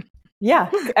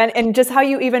 And just how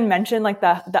you even mentioned like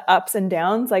the ups and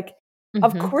downs, like,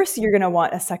 of course you're going to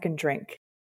want a second drink.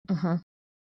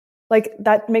 Like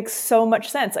that makes so much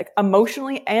sense. Like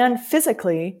emotionally and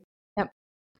physically,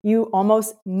 you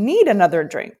almost need another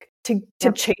drink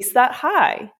to chase that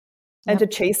high and to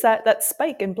chase that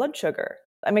spike in blood sugar.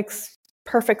 That makes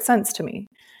perfect sense to me.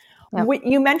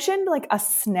 You mentioned like a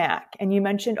snack, and you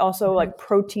mentioned also like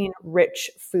protein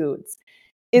rich foods.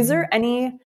 Is there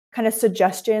any kind of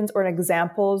suggestions or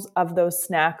examples of those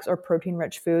snacks or protein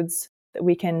rich foods that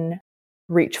we can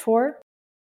reach for?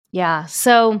 Yeah.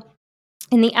 So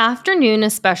in the afternoon,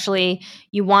 especially,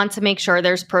 you want to make sure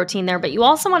there's protein there, but you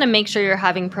also want to make sure you're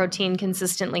having protein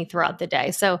consistently throughout the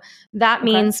day. So that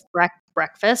means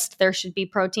breakfast, there should be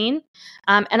protein.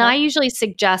 And I usually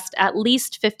suggest at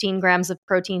least 15 grams of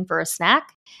protein for a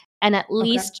snack and at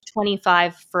least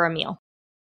 25 for a meal.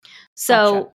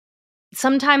 So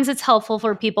sometimes it's helpful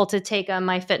for people to take a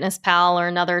MyFitnessPal or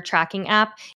another tracking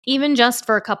app, even just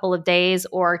for a couple of days,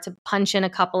 or to punch in a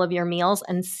couple of your meals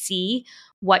and see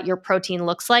what your protein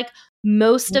looks like.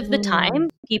 Most of the time,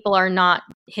 people are not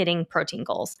hitting protein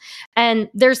goals.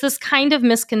 And there's this kind of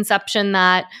misconception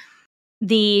that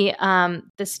the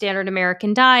standard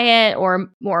American diet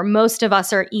or most of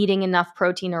us are eating enough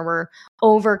protein, or we're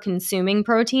over consuming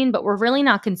protein, but we're really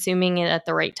not consuming it at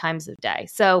the right times of day.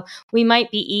 So we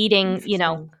might be eating,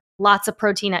 lots of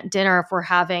protein at dinner if we're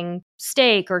having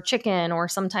steak or chicken or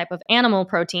some type of animal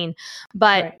protein,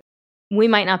 but we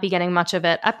might not be getting much of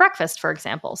it at breakfast, for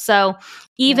example. So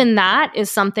even that is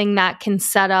something that can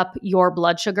set up your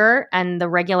blood sugar and the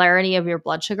regularity of your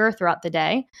blood sugar throughout the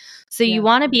day. So you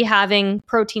want to be having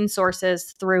protein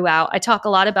sources throughout. I talk a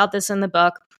lot about this in the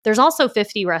book. There's also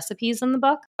 50 recipes in the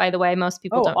book. By the way, most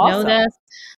people don't know this.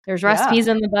 There's recipes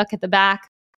in the book at the back.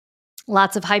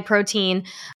 Lots of high protein.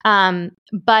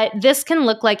 But this can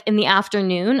look like in the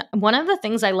afternoon. One of the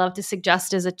things I love to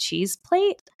suggest is a cheese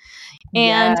plate.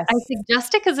 And I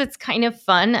suggest it because it's kind of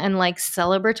fun and like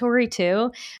celebratory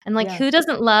too. And like, who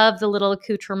doesn't love the little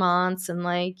accoutrements and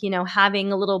like,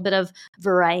 having a little bit of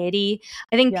variety?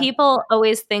 I think people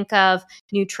always think of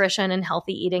nutrition and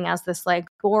healthy eating as this like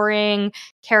boring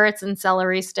carrots and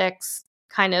celery sticks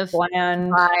kind of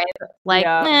bland vibe. Like,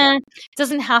 it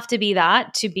doesn't have to be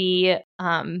that to be,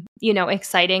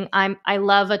 exciting. I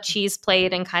love a cheese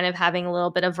plate and kind of having a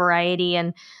little bit of variety.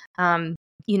 And,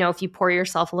 if you pour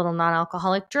yourself a little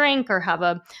non-alcoholic drink or have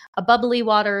a bubbly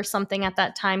water or something at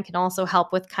that time can also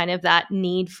help with kind of that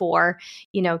need for,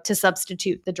 to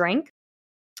substitute the drink.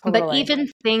 Totally. But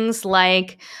even things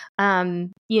like,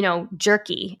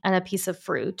 jerky and a piece of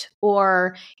fruit,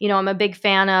 or, I'm a big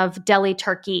fan of deli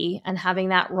turkey and having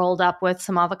that rolled up with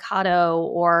some avocado,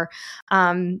 or,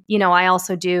 I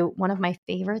also do, one of my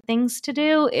favorite things to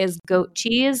do is goat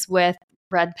cheese with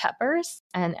red peppers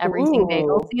and everything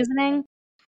bagel seasoning.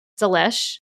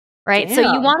 Delish, right? Damn. So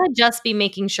you want to just be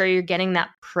making sure you're getting that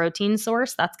protein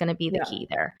source. That's going to be the key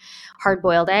there.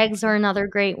 Hard-boiled eggs are another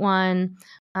great one.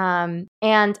 And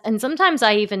sometimes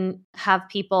I even have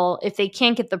people, if they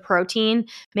can't get the protein,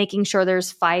 making sure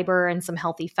there's fiber and some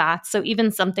healthy fats. So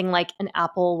even something like an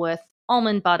apple with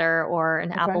almond butter or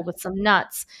an apple with some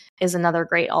nuts is another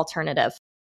great alternative.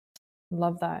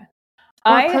 Love that.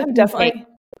 I have definitely... Shake.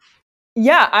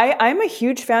 Yeah, I'm a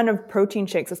huge fan of protein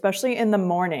shakes, especially in the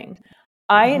morning.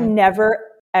 I never,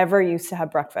 ever used to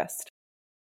have breakfast.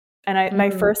 And my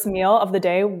first meal of the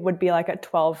day would be like at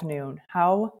 12 noon.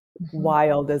 How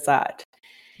wild is that?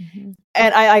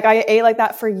 And I ate like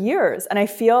that for years. And I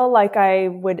feel like I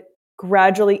would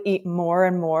gradually eat more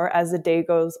and more as the day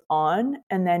goes on,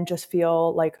 and then just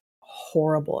feel like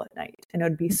horrible at night. And it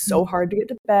would be so hard to get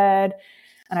to bed.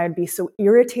 And I would be so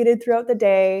irritated throughout the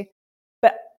day.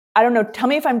 But I don't know, tell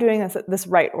me if I'm doing this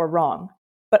right or wrong.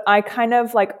 But I kind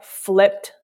of like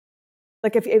flipped,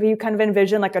 like if you kind of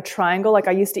envision like a triangle, like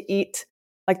I used to eat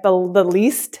like the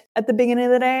least at the beginning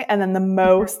of the day and then the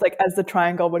most like as the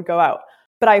triangle would go out.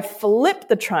 But I flipped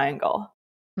the triangle.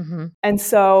 And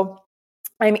so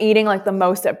I'm eating like the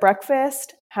most at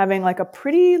breakfast, having like a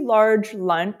pretty large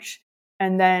lunch,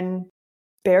 and then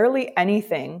barely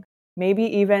anything. Maybe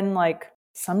even like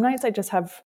some nights I just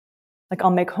have like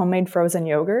I'll make homemade frozen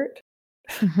yogurt.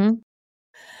 Look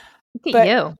at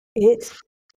you.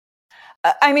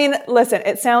 I mean, listen,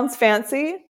 it sounds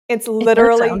fancy. It's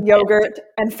literally yogurt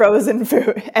and frozen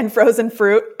food and frozen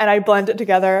fruit, and I blend it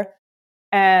together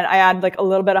and I add like a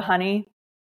little bit of honey.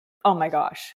 Oh my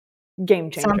gosh.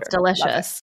 Game changer. Sounds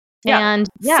delicious. Yeah. And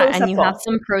so and you have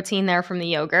some protein there from the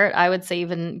yogurt. I would say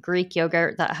even Greek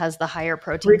yogurt that has the higher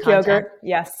protein content. Yogurt,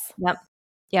 yes.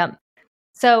 Yep.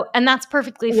 So, and that's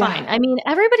perfectly fine. I mean,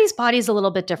 everybody's body is a little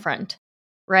bit different,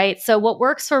 right? So what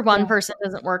works for one person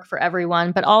doesn't work for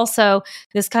everyone. But also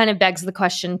this kind of begs the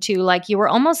question too, like you were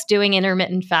almost doing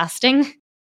intermittent fasting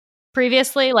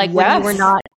previously, like when you were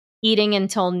not eating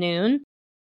until noon.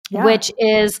 Which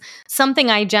is something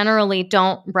I generally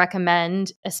don't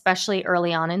recommend, especially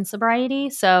early on in sobriety.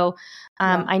 So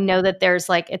I know that there's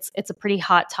like, it's a pretty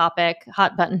hot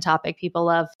button topic. People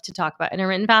love to talk about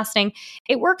intermittent fasting.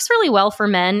 It works really well for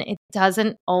men. It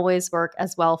doesn't always work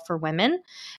as well for women.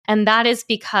 And that is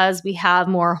because we have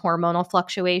more hormonal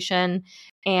fluctuation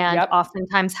and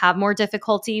oftentimes have more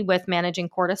difficulty with managing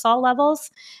cortisol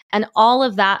levels. And all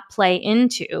of that play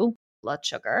into blood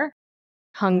sugar,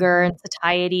 hunger and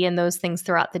satiety and those things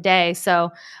throughout the day.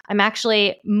 So I'm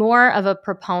actually more of a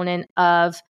proponent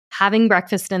of having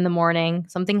breakfast in the morning,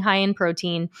 something high in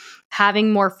protein,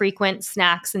 having more frequent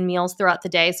snacks and meals throughout the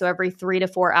day. So every 3 to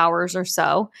 4 hours or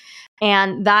so.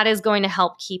 And that is going to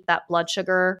help keep that blood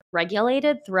sugar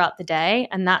regulated throughout the day.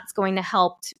 And that's going to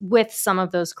help with some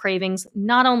of those cravings,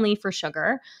 not only for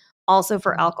sugar, also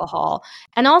for alcohol.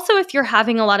 And also if you're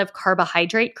having a lot of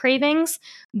carbohydrate cravings,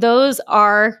 those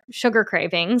are sugar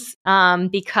cravings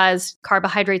because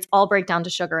carbohydrates all break down to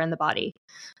sugar in the body.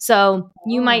 So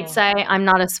you might say, I'm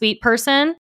not a sweet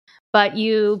person, but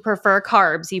you prefer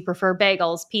carbs, you prefer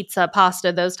bagels, pizza,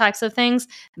 pasta, those types of things.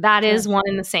 That is one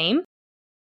and the same.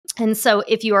 And so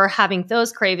if you are having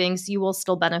those cravings, you will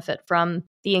still benefit from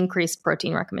the increased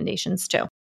protein recommendations too.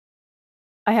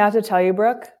 I have to tell you,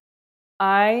 Brooke,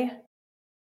 I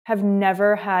have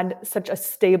never had such a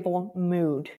stable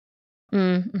mood.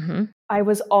 I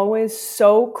was always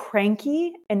so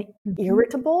cranky and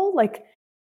irritable, like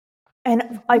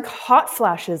hot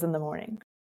flashes in the morning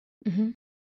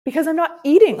because I'm not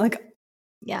eating.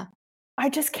 I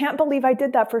just can't believe I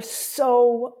did that for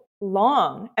so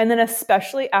long. And then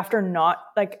especially after not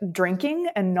like drinking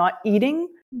and not eating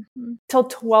till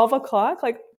 12 o'clock,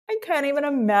 like I can't even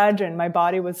imagine. My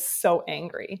body was so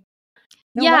angry.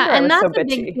 No and that's a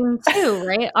big thing too,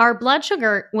 right? Our blood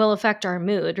sugar will affect our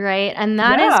mood, right? And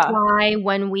that is why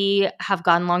when we have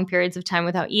gone long periods of time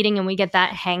without eating and we get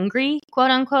that hangry,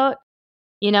 quote unquote,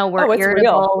 we're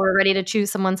irritable, we're ready to chew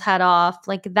someone's head off.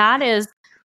 Like that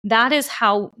is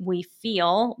how we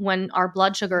feel when our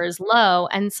blood sugar is low.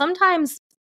 And sometimes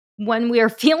when we are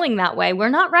feeling that way, we're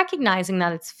not recognizing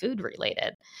that it's food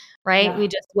related, right? We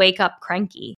just wake up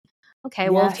cranky. Okay,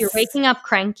 well, if you're waking up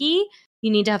cranky, you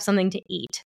need to have something to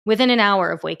eat within an hour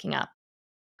of waking up.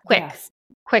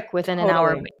 Quick within an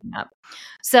hour of waking up.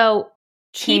 So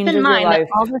keep in mind that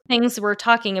all the things we're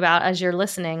talking about as you're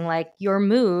listening, like your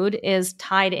mood is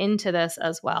tied into this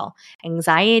as well.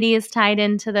 Anxiety is tied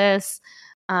into this.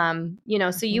 So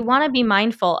you want to be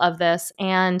mindful of this.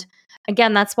 And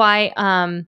again, that's why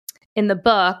in the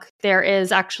book, there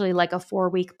is actually like a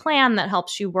 4-week plan that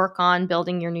helps you work on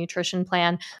building your nutrition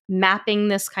plan, mapping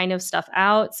this kind of stuff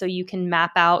out so you can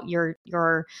map out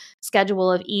your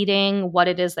schedule of eating, what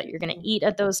it is that you're going to eat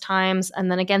at those times. And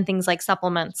then again, things like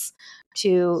supplements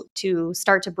to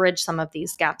start to bridge some of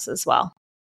these gaps as well.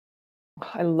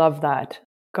 I love that.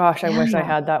 Gosh, I wish I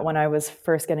had that when I was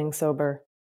first getting sober.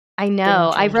 I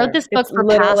know. I wrote this book for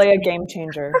literally a game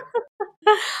changer.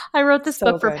 I wrote this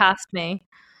book for past me.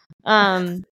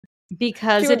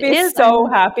 Because she would be so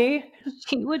happy.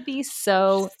 She would be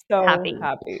so happy.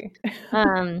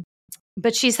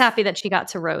 But she's happy that she got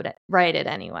to write it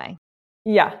anyway.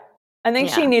 Yeah. I think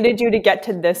she needed you to get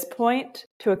to this point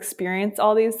to experience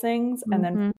all these things and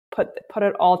then put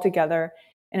it all together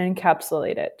and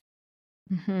encapsulate it.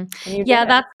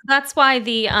 That's why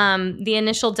the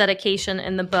initial dedication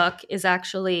in the book is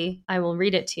actually, I will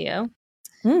read it to you.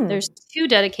 There's 2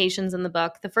 dedications in the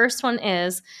book. The first one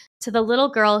is to the little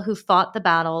girl who fought the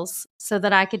battles so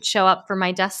that I could show up for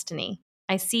my destiny.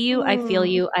 I see you, I feel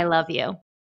you, I love you.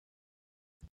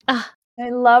 Ah, I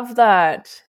love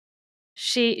that.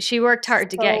 she worked hard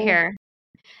to get here.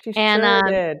 She And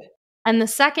sure did. and the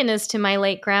second is to my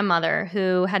late grandmother,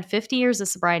 who had 50 years of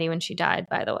sobriety when she died,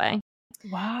 by the way.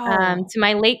 Wow. To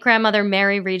my late grandmother,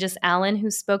 Mary Regis Allen,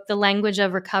 who spoke the language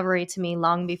of recovery to me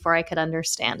long before I could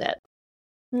understand it.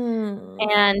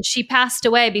 And she passed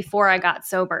away before I got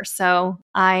sober. So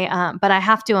but I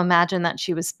have to imagine that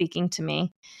she was speaking to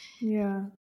me. Yeah.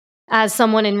 As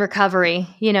someone in recovery,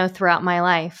 throughout my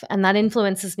life. And that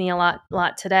influences me a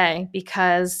lot today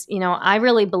because, I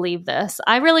really believe this.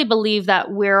 I really believe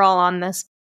that we're all on this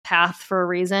path for a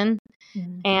reason.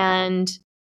 And,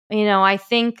 I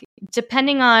think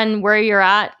depending on where you're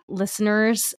at,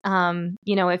 listeners,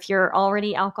 if you're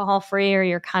already alcohol free or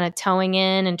you're kind of toeing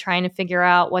in and trying to figure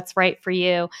out what's right for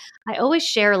you, I always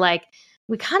share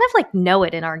we kind of know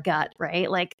it in our gut, right?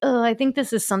 Oh, I think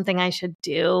this is something I should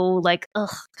do.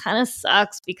 Kind of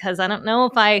sucks because I don't know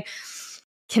if I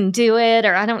can do it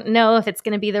or I don't know if it's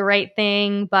going to be the right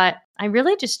thing. But I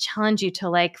really just challenge you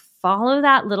to follow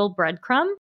that little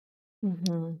breadcrumb.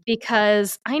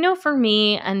 Because I know for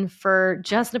me and for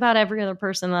just about every other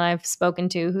person that I've spoken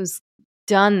to who's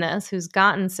done this, who's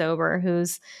gotten sober,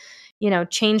 who's,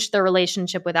 changed their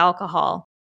relationship with alcohol,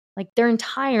 their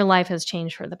entire life has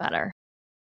changed for the better.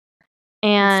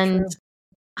 And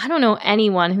I don't know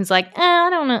anyone who's I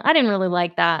don't know, I didn't really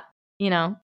like that.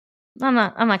 I'm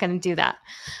not going to do that.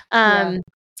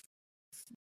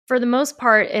 For the most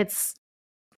part, it's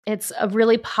a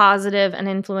really positive and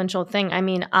influential thing. I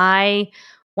mean, I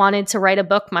wanted to write a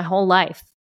book my whole life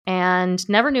and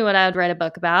never knew what I would write a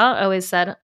book about. I always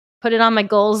said, put it on my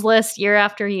goals list year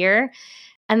after year.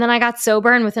 And then I got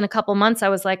sober, and within a couple months, I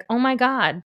was like, oh my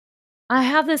God, I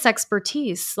have this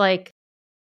expertise.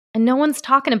 And no one's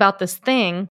talking about this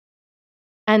thing.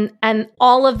 And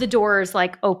all of the doors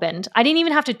opened. I didn't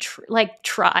even have to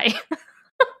try.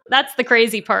 That's the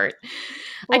crazy part.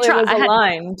 Well, it was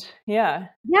aligned. Yeah.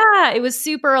 Yeah, it was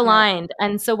super aligned. Yeah.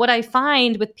 And so what I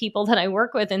find with people that I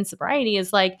work with in sobriety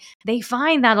is they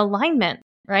find that alignment,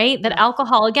 right? That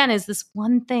alcohol, again, is this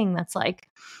one thing that's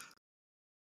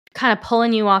kind of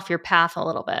pulling you off your path a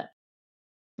little bit.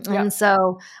 Yeah. And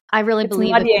so I really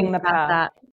believe muddying the path.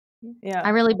 That. Yeah. I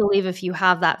really believe if you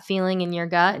have that feeling in your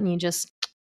gut and you just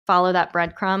follow that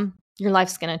breadcrumb, your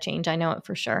life's going to change. I know it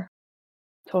for sure.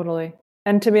 Totally.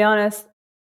 And to be honest,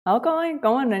 alcohol ain't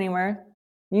going anywhere.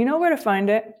 You know where to find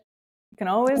it. You can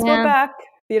always go back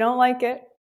if you don't like it.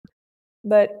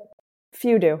 But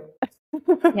few do.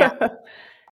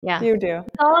 Yeah. Few do.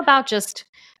 It's all about just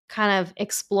kind of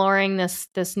exploring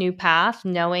this new path,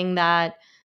 knowing that,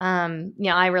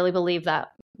 I really believe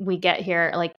that we get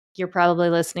here. You're probably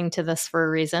listening to this for a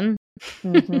reason.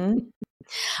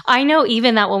 I know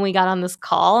even that when we got on this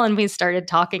call and we started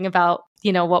talking about,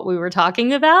 what we were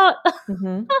talking about,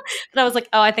 but I was like,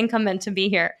 oh, I think I'm meant to be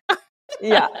here.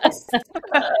 Yeah.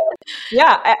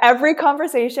 Yeah. Every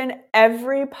conversation,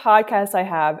 every podcast I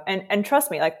have, and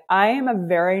trust me, I am a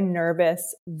very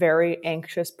nervous, very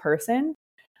anxious person.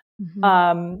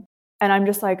 And I'm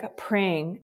just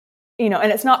praying,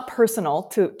 and it's not personal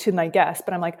to my guests,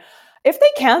 but I'm if they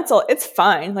cancel, it's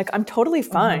fine. I'm totally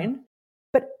fine.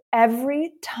 But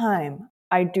every time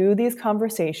I do these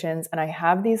conversations and I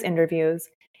have these interviews,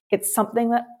 it's something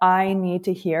that I need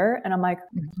to hear. And I'm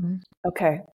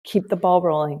okay, keep the ball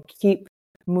rolling, keep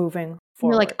moving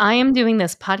forward. You're I am doing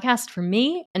this podcast for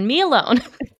me and me alone.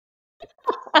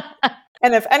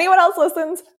 And if anyone else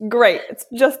listens, great. It's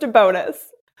just a bonus.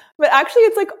 But actually,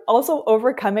 it's also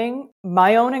overcoming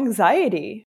my own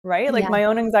anxiety, right? My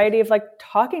own anxiety of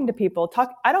talking to people.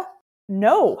 I don't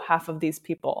know half of these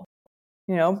people,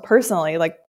 personally.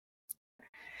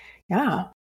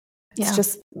 It's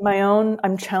just my own,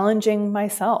 I'm challenging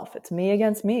myself. It's me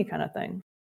against me kind of thing.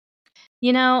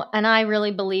 And I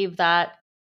really believe that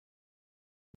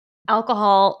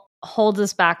alcohol holds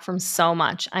us back from so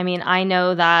much. I mean, I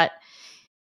know that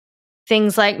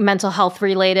things like mental health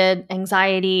related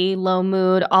anxiety, low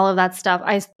mood, all of that stuff,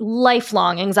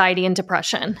 lifelong anxiety and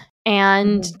depression.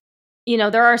 And,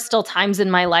 there are still times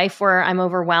in my life where I'm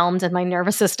overwhelmed and my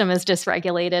nervous system is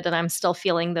dysregulated and I'm still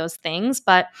feeling those things.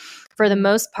 But for the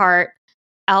most part,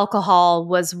 alcohol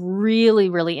was really,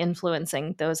 really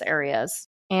influencing those areas.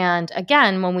 And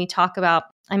again, when we talk about,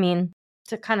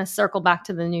 to kind of circle back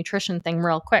to the nutrition thing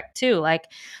real quick too,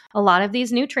 a lot of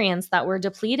these nutrients that we're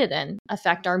depleted in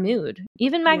affect our mood,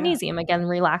 even magnesium, again,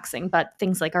 relaxing, but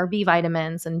things like our B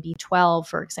vitamins and B12,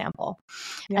 for example.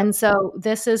 And so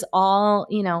this is all,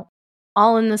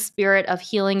 all in the spirit of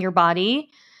healing your body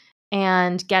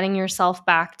and getting yourself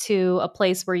back to a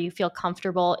place where you feel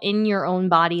comfortable in your own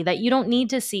body, that you don't need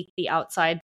to seek the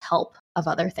outside help of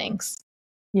other things.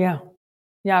 Yeah.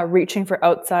 Yeah. Reaching for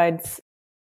outside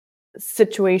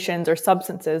situations or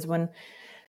substances when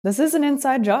this is an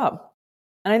inside job.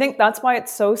 And I think that's why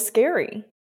it's so scary.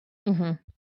 Mm-hmm.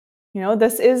 You know,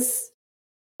 this is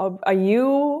a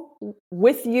you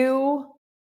with you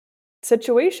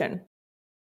situation.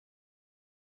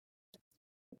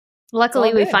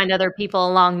 Luckily, we find other people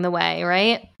along the way,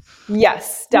 right?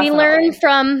 Yes, definitely.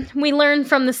 We learn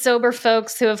from the sober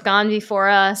folks who have gone before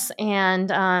us,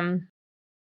 and I'm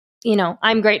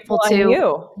grateful to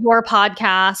your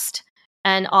podcast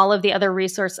and all of the other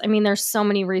resources. I mean, there's so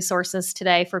many resources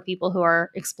today for people who are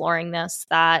exploring this,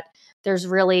 that there's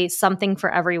really something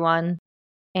for everyone.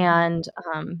 And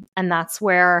that's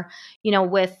where,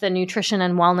 with the nutrition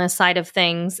and wellness side of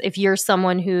things, if you're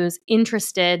someone who's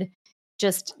interested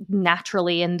just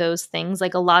naturally in those things,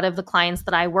 like a lot of the clients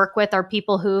that I work with are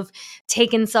people who've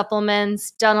taken supplements,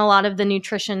 done a lot of the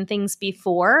nutrition things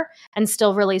before, and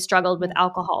still really struggled with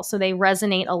alcohol. So they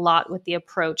resonate a lot with the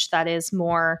approach that is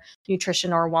more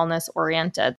nutrition or wellness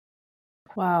oriented.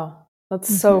 Wow.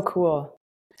 That's so cool.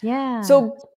 Yeah.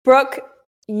 So Brooke,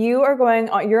 you're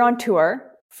on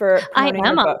tour for promoting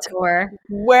your book. I am on tour.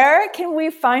 Where can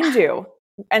we find you?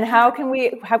 And how can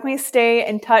we stay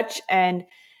in touch and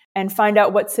find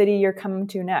out what city you're coming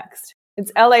to next?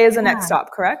 It's LA is the next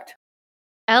stop, correct?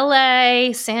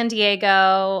 LA, San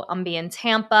Diego, I'm be in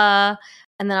Tampa,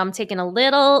 and then I'm taking a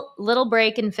little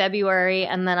break in February,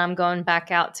 and then I'm going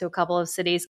back out to a couple of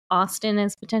cities. Austin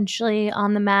is potentially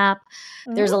on the map.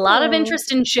 There's a lot of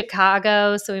interest in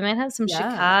Chicago, so we might have some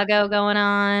Chicago going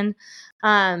on.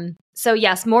 So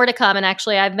yes, more to come. And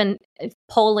actually, I've been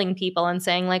polling people and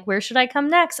saying, like, where should I come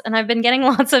next? And I've been getting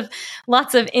lots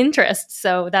of interest.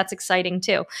 So that's exciting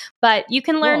too. But you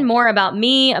can learn more about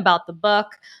me, about the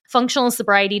book.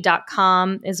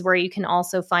 Functionalsobriety.com is where you can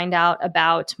also find out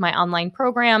about my online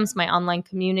programs, my online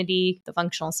community, the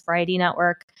Functional Sobriety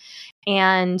Network.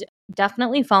 And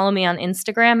definitely follow me on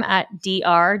Instagram at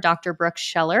Dr Brooke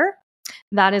Schiller.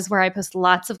 That is where I post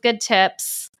lots of good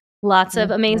tips, lots of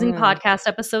amazing podcast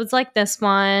episodes like this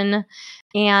one,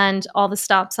 and all the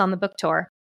stops on the book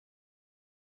tour.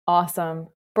 Awesome.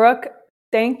 Brooke,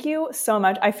 thank you so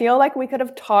much. I feel like we could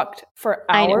have talked for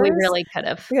hours. I know, we really could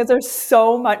have. Because there's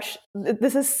so much.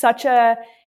 This is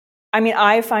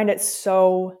I find it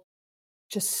so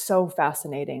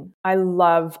fascinating. I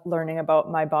love learning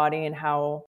about my body and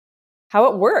how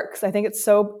it works. I think it's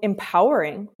so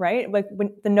empowering, right? Like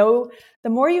the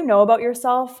more you know about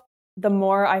yourself, the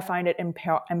more I find it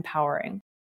empowering.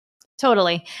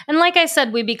 Totally. And like I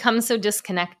said, we become so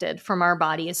disconnected from our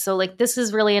bodies. So like this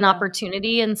is really an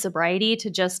opportunity in sobriety to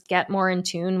just get more in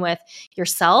tune with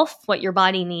yourself, what your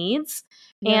body needs.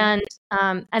 And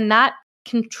that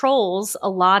controls a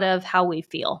lot of how we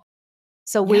feel.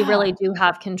 So we really do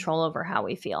have control over how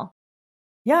we feel.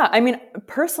 Yeah. I mean,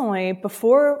 personally,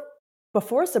 before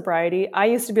sobriety, I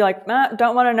used to be like,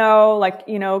 don't want to know, like,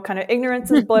 kind of ignorance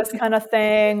is bliss kind of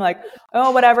thing. Like, oh,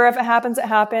 whatever, if it happens, it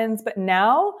happens. But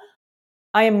now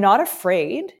I am not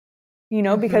afraid,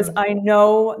 because I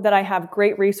know that I have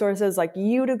great resources like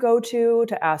you to go to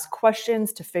ask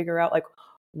questions, to figure out like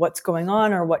what's going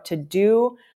on or what to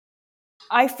do.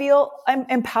 I feel I'm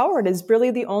empowered is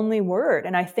really the only word.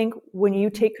 And I think when you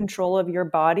take control of your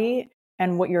body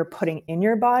and what you're putting in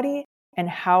your body and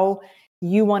how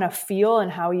you want to feel and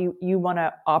how you want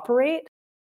to operate,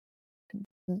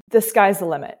 the sky's the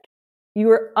limit.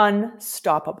 You are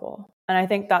unstoppable. And I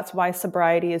think that's why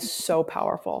sobriety is so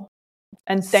powerful.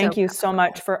 And thank you so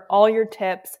much for all your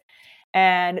tips.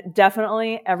 And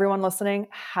definitely everyone listening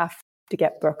have to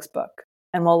get Brooke's book.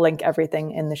 And we'll link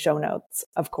everything in the show notes,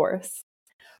 of course.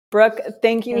 Brooke,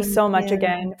 thank you so much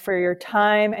again for your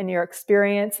time and your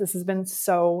experience. This has been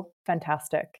so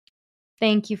fantastic.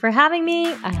 Thank you for having me.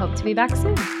 I hope to be back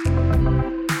soon.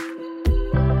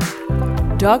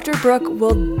 Dr. Brooke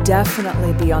will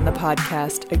definitely be on the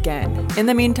podcast again. In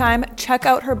the meantime, check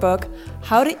out her book,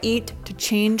 How to Eat to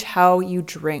Change How You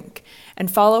Drink, and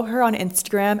follow her on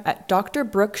Instagram at Dr.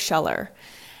 Brooke Schiller.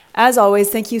 As always,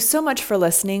 thank you so much for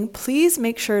listening. Please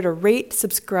make sure to rate,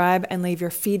 subscribe, and leave your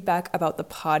feedback about the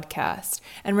podcast.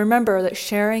 And remember that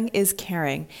sharing is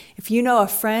caring. If you know a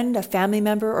friend, a family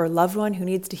member, or loved one who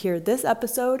needs to hear this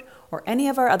episode or any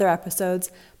of our other episodes,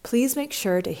 please make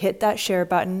sure to hit that share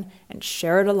button and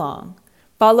share it along.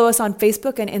 Follow us on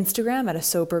Facebook and Instagram at A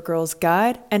Sober Girls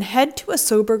Guide, and head to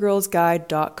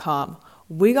asobergirlsguide.com,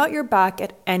 We got your back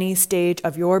at any stage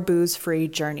of your booze-free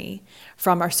journey,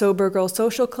 from our Sober Girl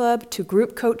Social Club to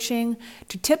group coaching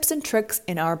to tips and tricks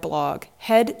in our blog.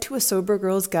 Head to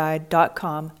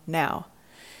asobergirlsguide.com now.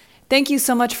 Thank you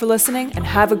so much for listening and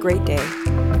have a great day.